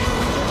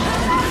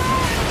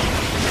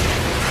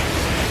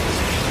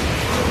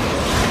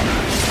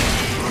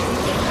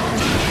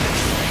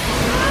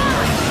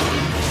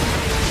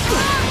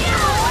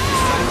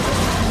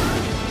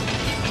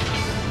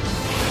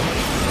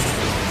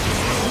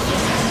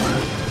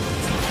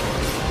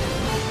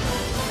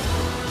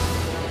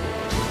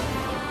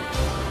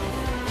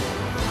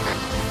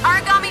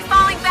 Origami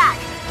falling back.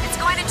 It's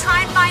going to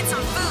try and find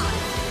some food.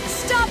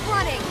 Stop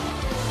running!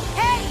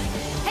 Hey!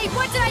 Hey,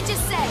 what did I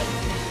just say?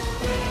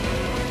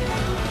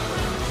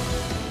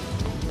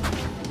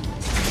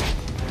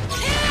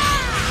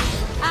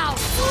 Ow,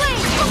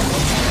 please!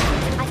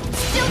 I can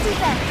still do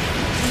better.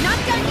 I'm not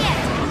done yet.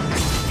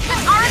 The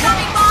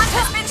origami bond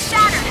has been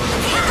shattered.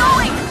 Keep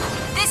going.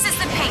 This is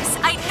the pace.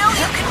 I know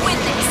you can win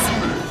this.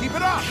 Keep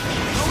it up!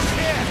 Don't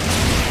care!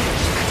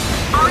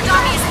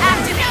 Origami is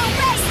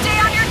activated. Stay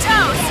on your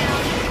toes.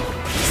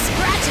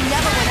 Scratching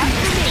never went up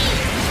for me.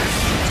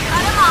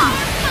 Cut him off.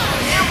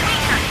 They're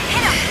weaker.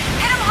 Hit him.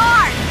 Hit him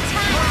hard.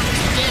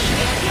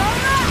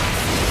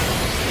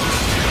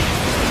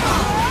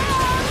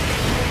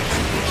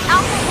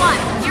 Alpha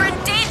 1, you're in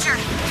danger.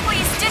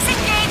 Please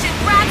disengage and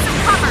grab some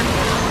cover.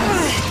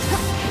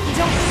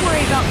 Don't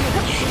worry about me.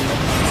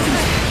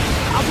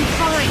 I'll be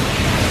fine.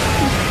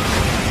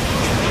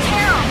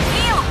 Carol,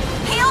 heal.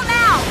 Heal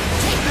now.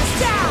 Take this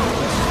down.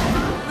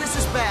 This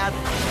is bad.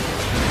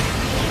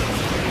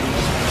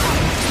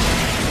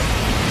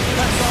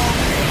 That's all.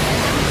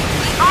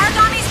 The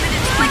origami's been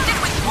inflicted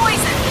with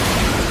poison.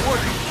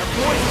 They're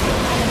poison.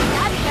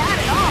 Not bad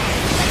at all.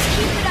 Let's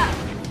keep it up.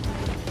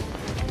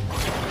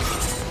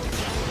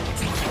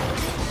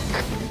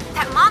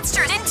 That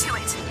monster's into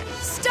it.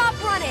 Stop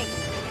running!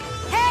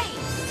 Hey!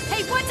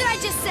 Hey, what did I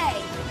just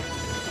say?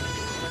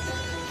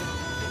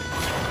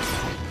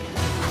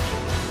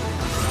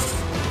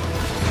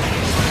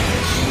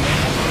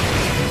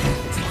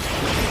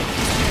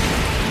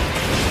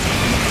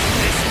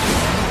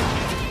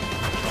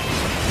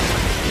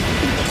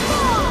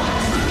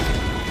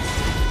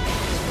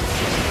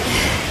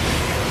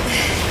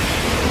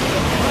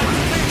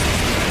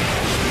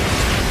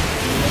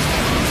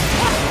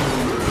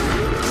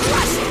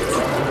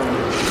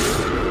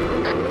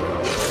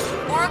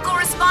 Oracle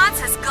response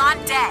has gone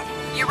dead.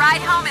 Your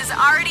ride home is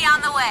already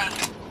on the way.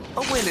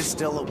 A win is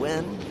still a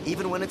win,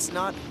 even when it's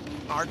not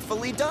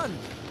artfully done.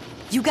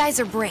 You guys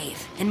are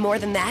brave, and more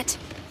than that,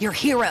 you're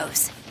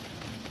heroes.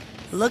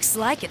 Looks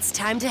like it's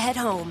time to head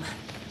home.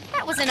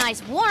 That was a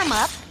nice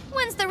warm-up.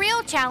 When's the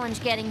real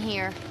challenge getting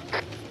here?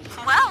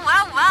 Well,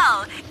 well,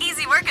 well.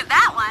 Easy work at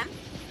that one.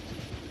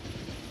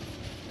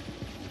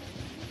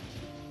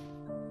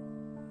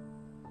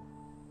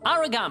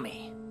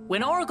 Origami.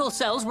 When oracle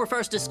cells were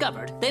first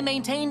discovered, they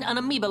maintained an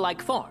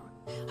amoeba-like form.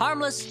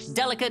 Harmless,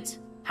 delicate,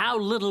 how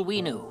little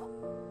we knew.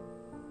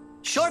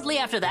 Shortly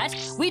after that,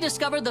 we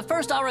discovered the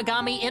first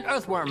origami in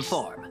earthworm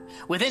form.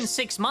 Within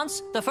 6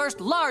 months, the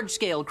first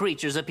large-scale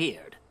creatures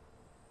appeared.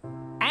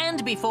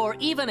 And before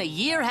even a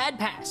year had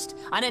passed,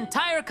 an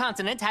entire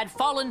continent had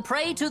fallen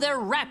prey to their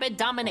rapid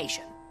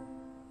domination.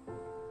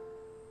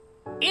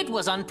 It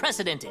was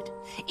unprecedented.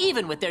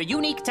 Even with their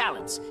unique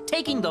talents,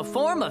 taking the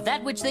form of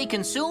that which they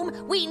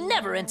consume, we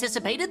never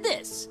anticipated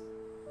this.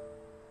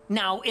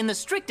 Now, in the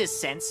strictest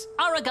sense,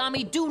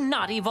 origami do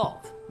not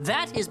evolve.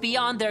 That is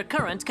beyond their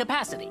current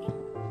capacity.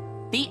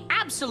 The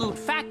absolute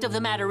fact of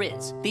the matter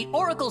is, the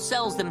oracle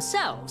cells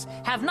themselves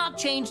have not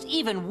changed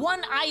even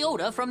 1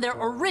 iota from their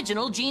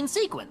original gene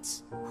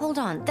sequence. Hold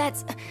on,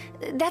 that's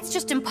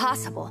just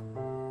impossible.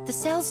 The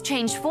cells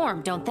change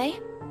form, don't they?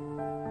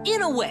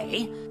 In a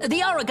way, the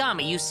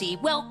origami you see,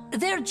 well,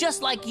 they're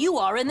just like you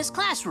are in this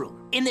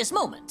classroom, in this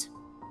moment.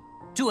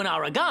 To an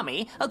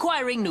origami,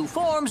 acquiring new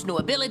forms, new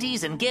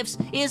abilities, and gifts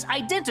is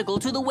identical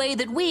to the way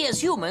that we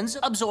as humans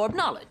absorb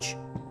knowledge.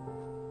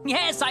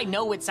 Yes, I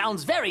know it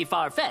sounds very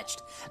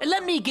far-fetched.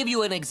 Let me give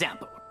you an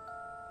example.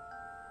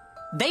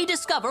 They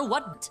discover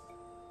what...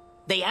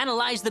 They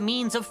analyze the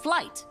means of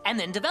flight and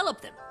then develop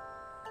them.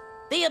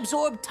 They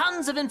absorb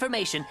tons of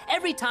information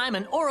every time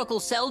an oracle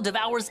cell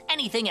devours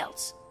anything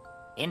else.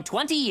 In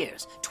 20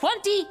 years,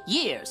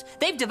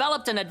 they've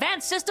developed an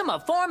advanced system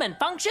of form and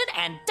function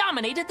and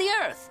dominated the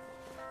Earth.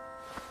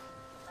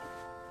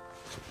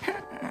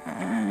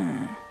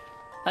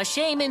 A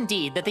shame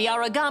indeed that the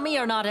origami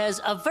are not as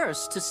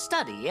averse to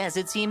study as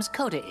it seems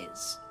Kota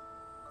is.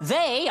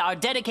 They are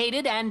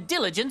dedicated and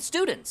diligent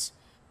students.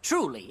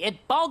 Truly,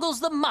 it boggles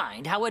the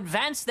mind how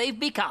advanced they've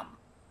become.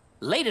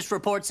 Latest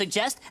reports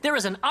suggest there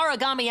is an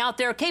origami out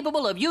there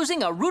capable of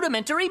using a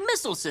rudimentary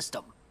missile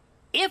system.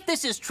 If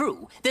this is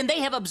true, then they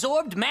have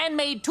absorbed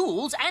man-made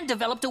tools and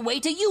developed a way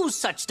to use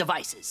such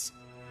devices.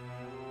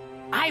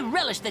 I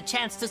relish the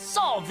chance to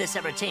solve this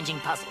ever-changing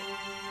puzzle.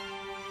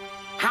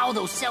 How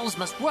those cells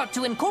must work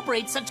to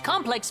incorporate such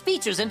complex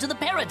features into the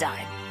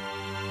paradigm.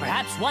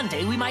 Perhaps one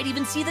day we might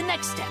even see the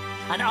next step,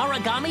 an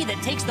origami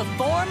that takes the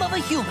form of a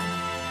human.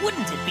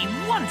 Wouldn't it be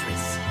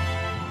wondrous?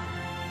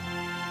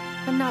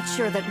 I'm not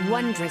sure that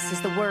wondrous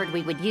is the word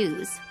we would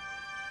use.